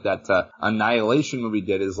 It's like that, Annihilation movie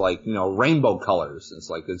did is like, you know, rainbow colors.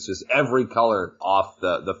 It's just every color off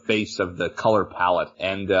the face of the color palette.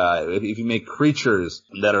 And, if you make creatures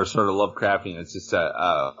that are sort of Lovecraftian, it's just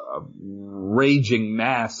a raging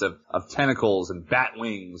mass of tentacles and bat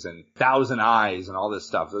wings and thousand eyes and all this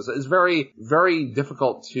stuff. So it's very, very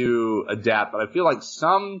difficult to adapt, but I feel like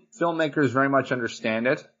some filmmakers very much understand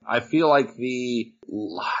it. I feel like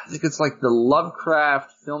I think it's like the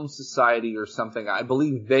Lovecraft Film Society or something. I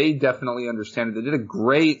believe they definitely understand it. They did a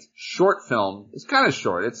great short film. It's kind of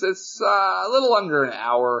short. It's a little under an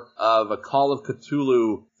hour of a Call of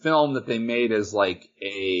Cthulhu film that they made as like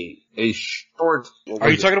a short. Are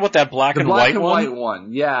you talking about that black and white one? Black and white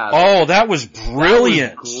one, yeah. Oh, that was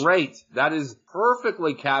brilliant. That was great. That is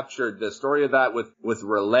perfectly captured the story of that with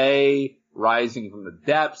Relay rising from the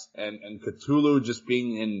depths and Cthulhu just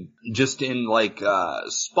being in like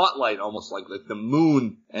spotlight, almost like the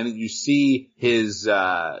moon, and you see his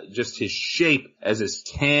just his shape as his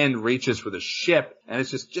hand reaches for the ship, and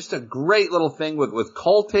it's just a great little thing with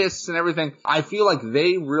cultists and everything. I feel like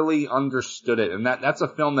they really understood it, and that's a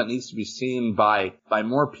film that needs to be seen by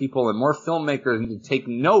more people, and more filmmakers need to take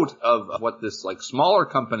note of what this like smaller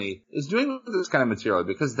company is doing with this kind of material,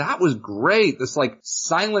 because that was great. This like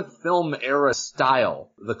silent film era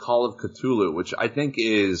style, the Call of Cthulhu, which I think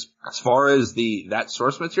is, as far as that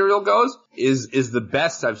source material goes, is the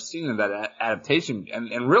best I've seen of that adaptation.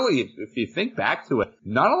 And really, if you think back to it,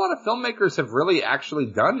 not a lot of filmmakers have really actually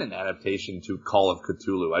done an adaptation to Call of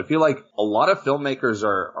Cthulhu. I feel like a lot of filmmakers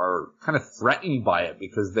are kind of threatened by it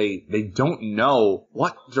because they don't know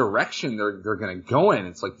what direction they're gonna go in.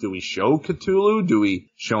 It's like, do we show Cthulhu? Do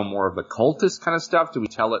we show more of the cultist kind of stuff? Do we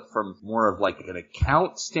tell it from more of like an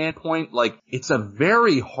account standpoint? Like, it's a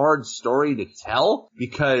very hard story to tell,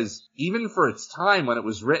 because even for its time when it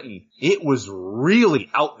was written, it was really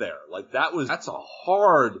out there. Like that's a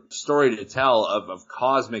hard story to tell of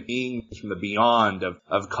cosmic beings from the beyond,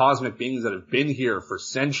 of cosmic beings that have been here for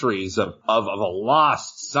centuries, of a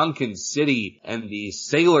lost, sunken city, and these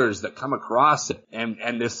sailors that come across it,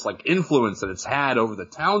 and this like influence that it's had over the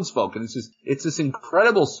townsfolk. And it's this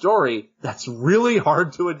incredible story that's really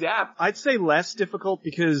hard to adapt. I'd say less difficult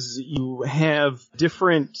because you have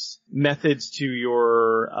different methods to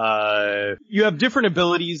you have different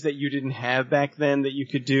abilities that you didn't have back then that you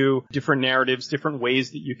could do, different narratives, different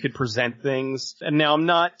ways that you could present things. And now I'm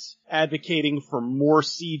not advocating for more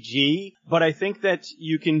CG, but I think that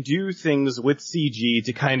you can do things with CG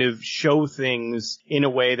to kind of show things in a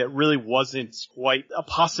way that really wasn't quite a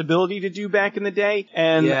possibility to do back in the day.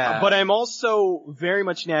 But I'm also very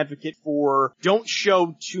much an advocate for don't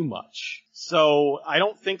show too much. So I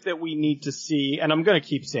don't think that we need to see, and I'm going to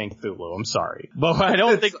keep saying Cthulhu, I'm sorry, but I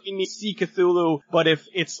don't think we need to see Cthulhu, but if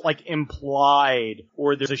it's like implied,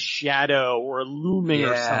 or there's a shadow, or a looming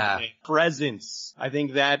or something, presence, I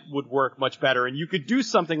think that would work much better. And you could do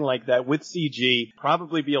something like that with CG,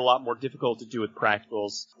 probably be a lot more difficult to do with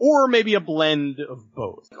practicals, or maybe a blend of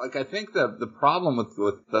both. Like, I think the problem with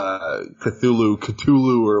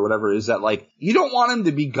Cthulhu or whatever is that, like, you don't want him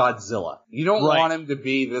to be Godzilla. You don't want him to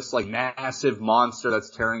be this, like, massive monster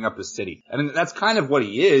that's tearing up a city. And that's kind of what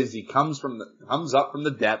he is. He comes up from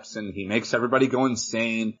the depths, and he makes everybody go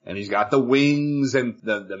insane, and he's got the wings and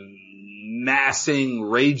the massing,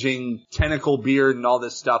 raging tentacle beard and all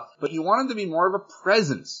this stuff. But you want him to be more of a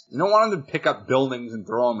presence. You don't want him to pick up buildings and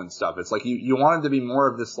throw them and stuff. It's like you want him to be more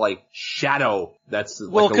of this like shadow that's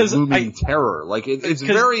like a looming terror. Like it's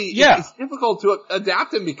difficult to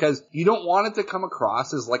adapt him because you don't want it to come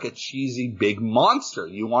across as like a cheesy big monster.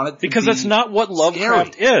 You want it to because that's not what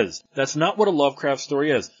Lovecraft is. That's not what a Lovecraft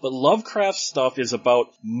story is. But Lovecraft stuff is about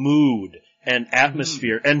mood and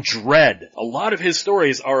atmosphere and dread. A lot of his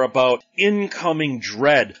stories are about incoming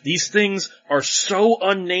dread. These things are so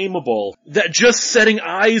unnameable that just setting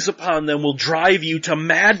eyes upon them will drive you to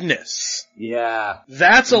madness. Yeah.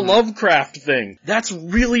 That's a Lovecraft thing. That's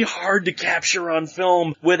really hard to capture on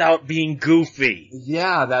film without being goofy.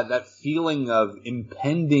 Yeah, that feeling of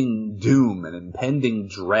impending doom and impending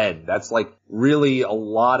dread. That's like really a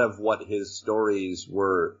lot of what his stories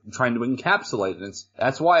were trying to encapsulate. And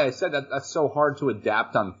that's why I said that's so hard to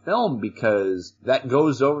adapt on film, because that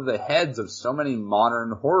goes over the heads of so many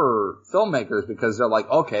modern horror filmmakers, because they're like,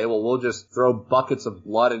 okay, well, we'll just throw buckets of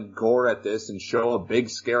blood and gore at this and show a big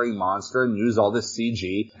scary monster and use all this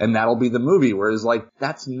CG, and that'll be the movie. Whereas, like,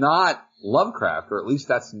 that's not Lovecraft, or at least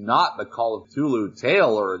that's not the Call of Cthulhu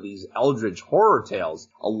tale or these eldritch horror tales.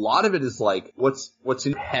 A lot of it is like what's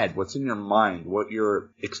in your head, what's in your mind, what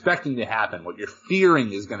you're expecting to happen, what you're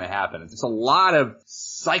fearing is going to happen. It's a lot of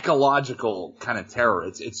psychological kind of terror.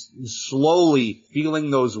 It's slowly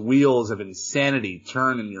feeling those wheels of insanity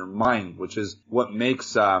turn in your mind, which is what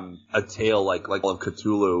makes a tale like Call of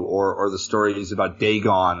Cthulhu or the stories about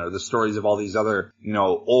Dagon or the stories of all these other,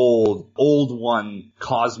 old one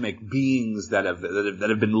cosmic beings that have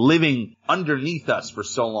been living underneath us for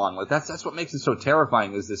so long. Like that's what makes it so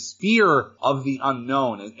terrifying, is this fear of the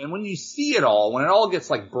unknown. And when you see it all, when it all gets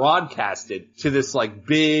like broadcasted to this like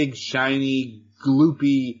big, shiny,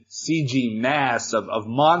 gloopy CG mass of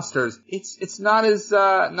monsters, it's not as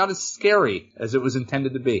scary as it was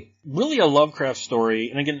intended to be. Really a Lovecraft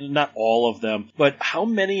story, and again, not all of them, but how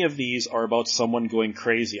many of these are about someone going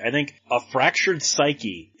crazy? I think A Fractured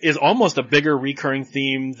Psyche is almost a bigger recurring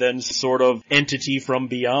theme than sort of Entity from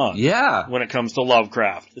Beyond. Yeah. When it comes to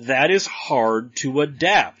Lovecraft. That is hard to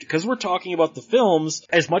adapt, because we're talking about the films.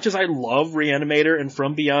 As much as I love Reanimator and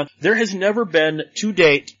From Beyond, there has never been, to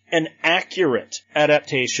date, an accurate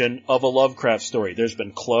adaptation of a Lovecraft story. There's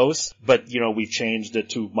been close, but, we've changed it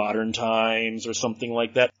to modern times or something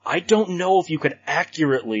like that. I don't know if you could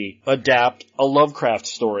accurately adapt a Lovecraft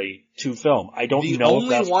story to film. I don't know if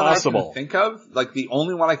that's possible. The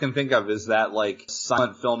only one I can think of is that, like,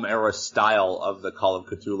 silent film era style of the Call of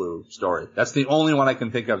Cthulhu story. That's the only one I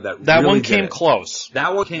can think of that really one came close.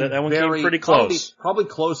 That one came came pretty close. Probably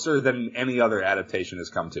closer than any other adaptation has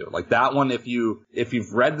come to. Like, that one, if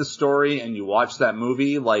you've read the story and you watch that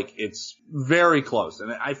movie, like, it's very close.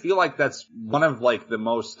 And I feel like that's one of, like, the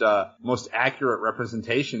most accurate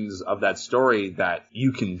representations of that story that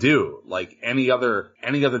you can do. Like, any other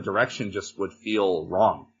direction just would feel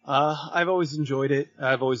wrong. I've always enjoyed it.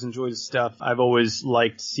 I've always enjoyed his stuff. I've always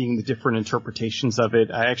liked seeing the different interpretations of it.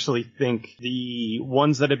 I actually think the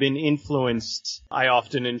ones that have been influenced, I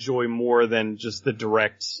often enjoy more than just the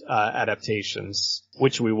direct adaptations,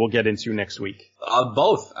 which we will get into next week.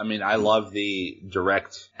 Both. I mean, I love the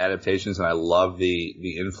direct adaptations and I love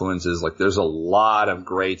the influences. Like, there's a lot of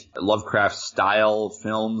great Lovecraft style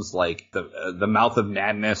films, like the Mouth of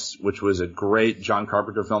Madness, which was a great John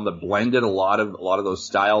Carpenter film that blended a lot of those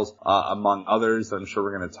styles, among others that I'm sure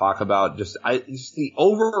we're going to talk about. Just the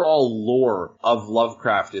overall lore of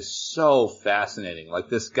Lovecraft is so fascinating. Like,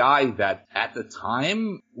 this guy that at the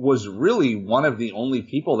time was really one of the only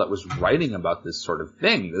people that was writing about this sort of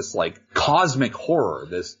thing, this like cosmic horror,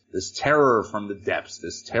 this terror from the depths,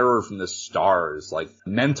 this terror from the stars, like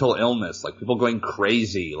mental illness, like people going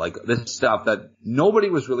crazy, like this stuff that nobody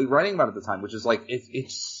was really writing about at the time, which is like,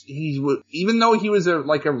 even though he was a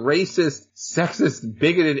racist, sexist,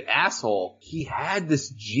 bigoted asshole, he had this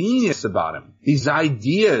genius about him. These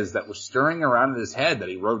ideas that were stirring around in his head that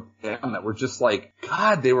he wrote down that were just like,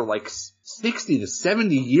 God, they were like 60 to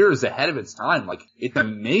 70 years ahead of its time. Like, it's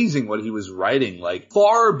amazing what he was writing, like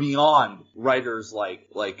far beyond writers like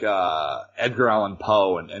Edgar Allan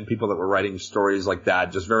Poe and people that were writing stories like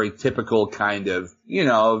that. Just very typical kind of,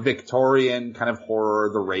 Victorian kind of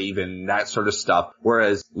horror, The Raven, that sort of stuff.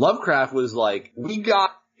 Whereas Lovecraft was like, we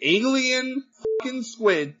got alien fucking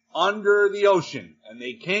squid under the ocean and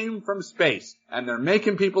they came from space and they're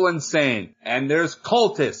making people insane and there's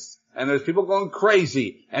cultists and there's people going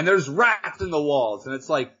crazy, and there's rats in the walls, and it's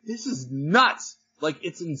like, this is nuts. Like,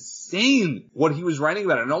 it's insane what he was writing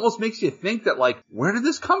about. It almost makes you think that, like, where did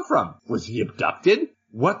this come from? Was he abducted?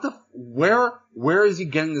 Where is he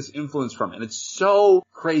getting this influence from? And it's so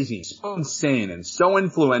crazy, so insane, and so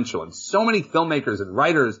influential, and so many filmmakers and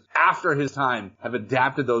writers after his time have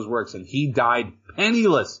adapted those works, and he died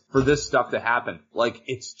penniless for this stuff to happen. Like,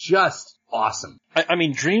 it's just awesome. I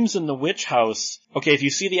mean, Dreams in the Witch House, okay, if you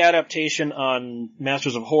see the adaptation on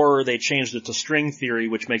Masters of Horror, they changed it to string theory,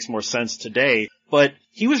 which makes more sense today, but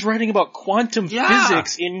he was writing about quantum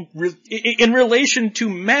physics in relation to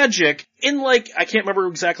magic in, like, I can't remember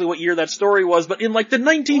exactly what year that story was, but in, like, the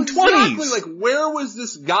 1920s. Well, exactly. Like, where was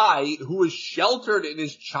this guy who was sheltered in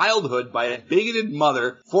his childhood by a bigoted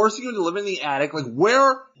mother, forcing him to live in the attic? Like,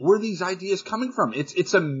 where were these ideas coming from?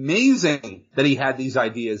 It's amazing that he had these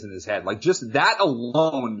ideas in his head. Like, just that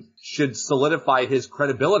alone should solidify his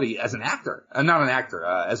credibility as an actor. Not an actor,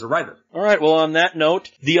 as a writer. Alright, well, on that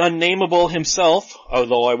note, the unnameable himself,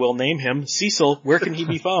 although I will name him. Cecil, where can he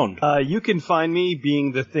be found? You can find me,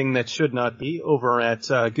 being the thing that should not be, over at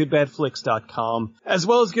goodbadflix.com, as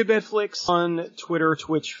well as goodbadflix on Twitter,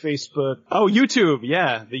 Twitch, Facebook. Oh, YouTube,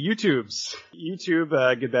 yeah, the YouTubes. YouTube,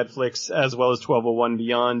 goodbadflix, as well as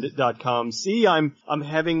 1201beyond.com. See, I'm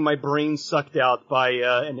having my brain sucked out by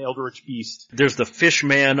an eldritch beast. There's the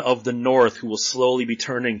Fishman of the North who will slowly be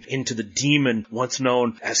turning into the demon once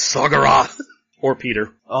known as Sargeroth. Or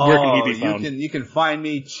Peter. Where can he be found? You can find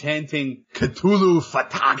me chanting Cthulhu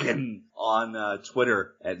Fatagan on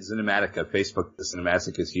Twitter at Cinematica, Facebook, The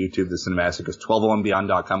Cinematicus, YouTube, The Cinematicus,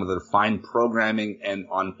 1201beyond.com with the fine programming, and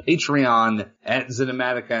on Patreon at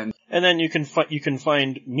Cinematica. And then you can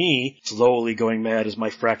find me slowly going mad as my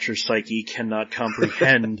fractured psyche cannot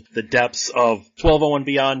comprehend the depths of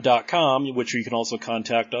 1201beyond.com, which you can also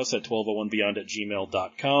contact us at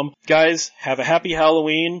 1201beyond@gmail.com. Guys, have a happy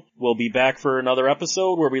Halloween. We'll be back for another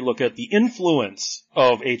episode where we look at the influence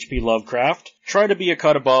of H.P. Lovecraft. Try to be a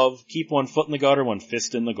cut above, keep one foot in the gutter, one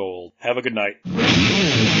fist in the gold. Have a good night.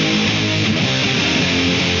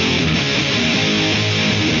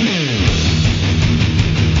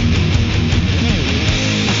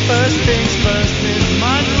 First things first, Miss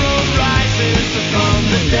Monroe rises from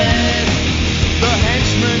the dead. The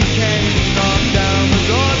henchman came, knocked down the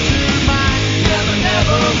door to my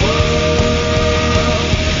never world.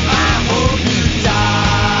 I hope you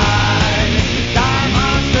die, die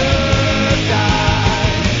monster,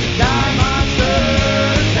 die, die monster,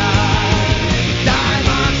 die, die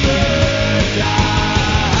monster, die.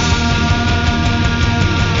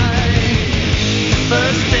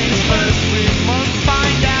 First things first, we must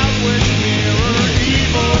find out which mirror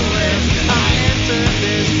evil is. I enter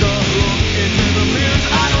this door, look into the mirrors.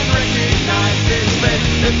 I don't recognize this face.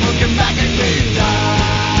 It's looking back at me. Die,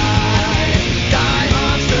 die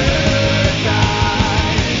monster, die,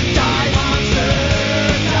 die monster,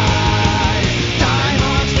 die, die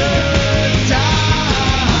monster, die.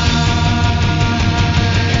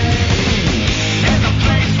 There's a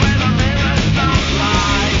place where the mirrors don't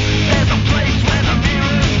lie. There's a place where the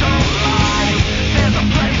mirrors don't lie. There's a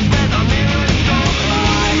place where the mirrors don't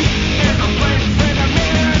lie. There's a place where the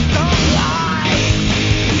mirrors don't lie.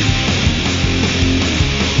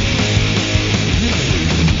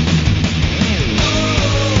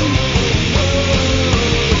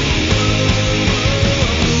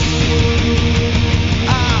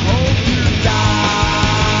 I hope you die,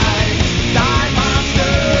 die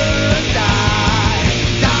monster, die,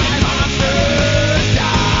 die monster,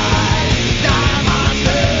 die, die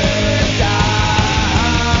monster, die.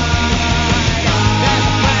 There's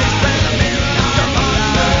a place where the mirrors don't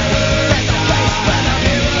lie. There's a place where the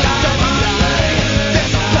mirrors don't lie.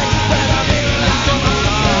 There's a place where the mirrors don't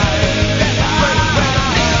lie. There's a place where the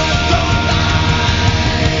mirrors don't lie.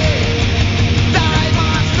 Die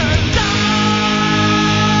monster, die!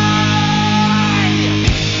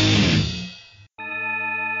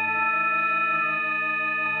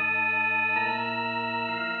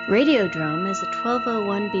 Radiodrome is a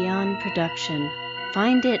 1201 Beyond production.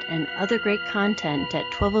 Find it and other great content at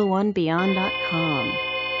 1201beyond.com.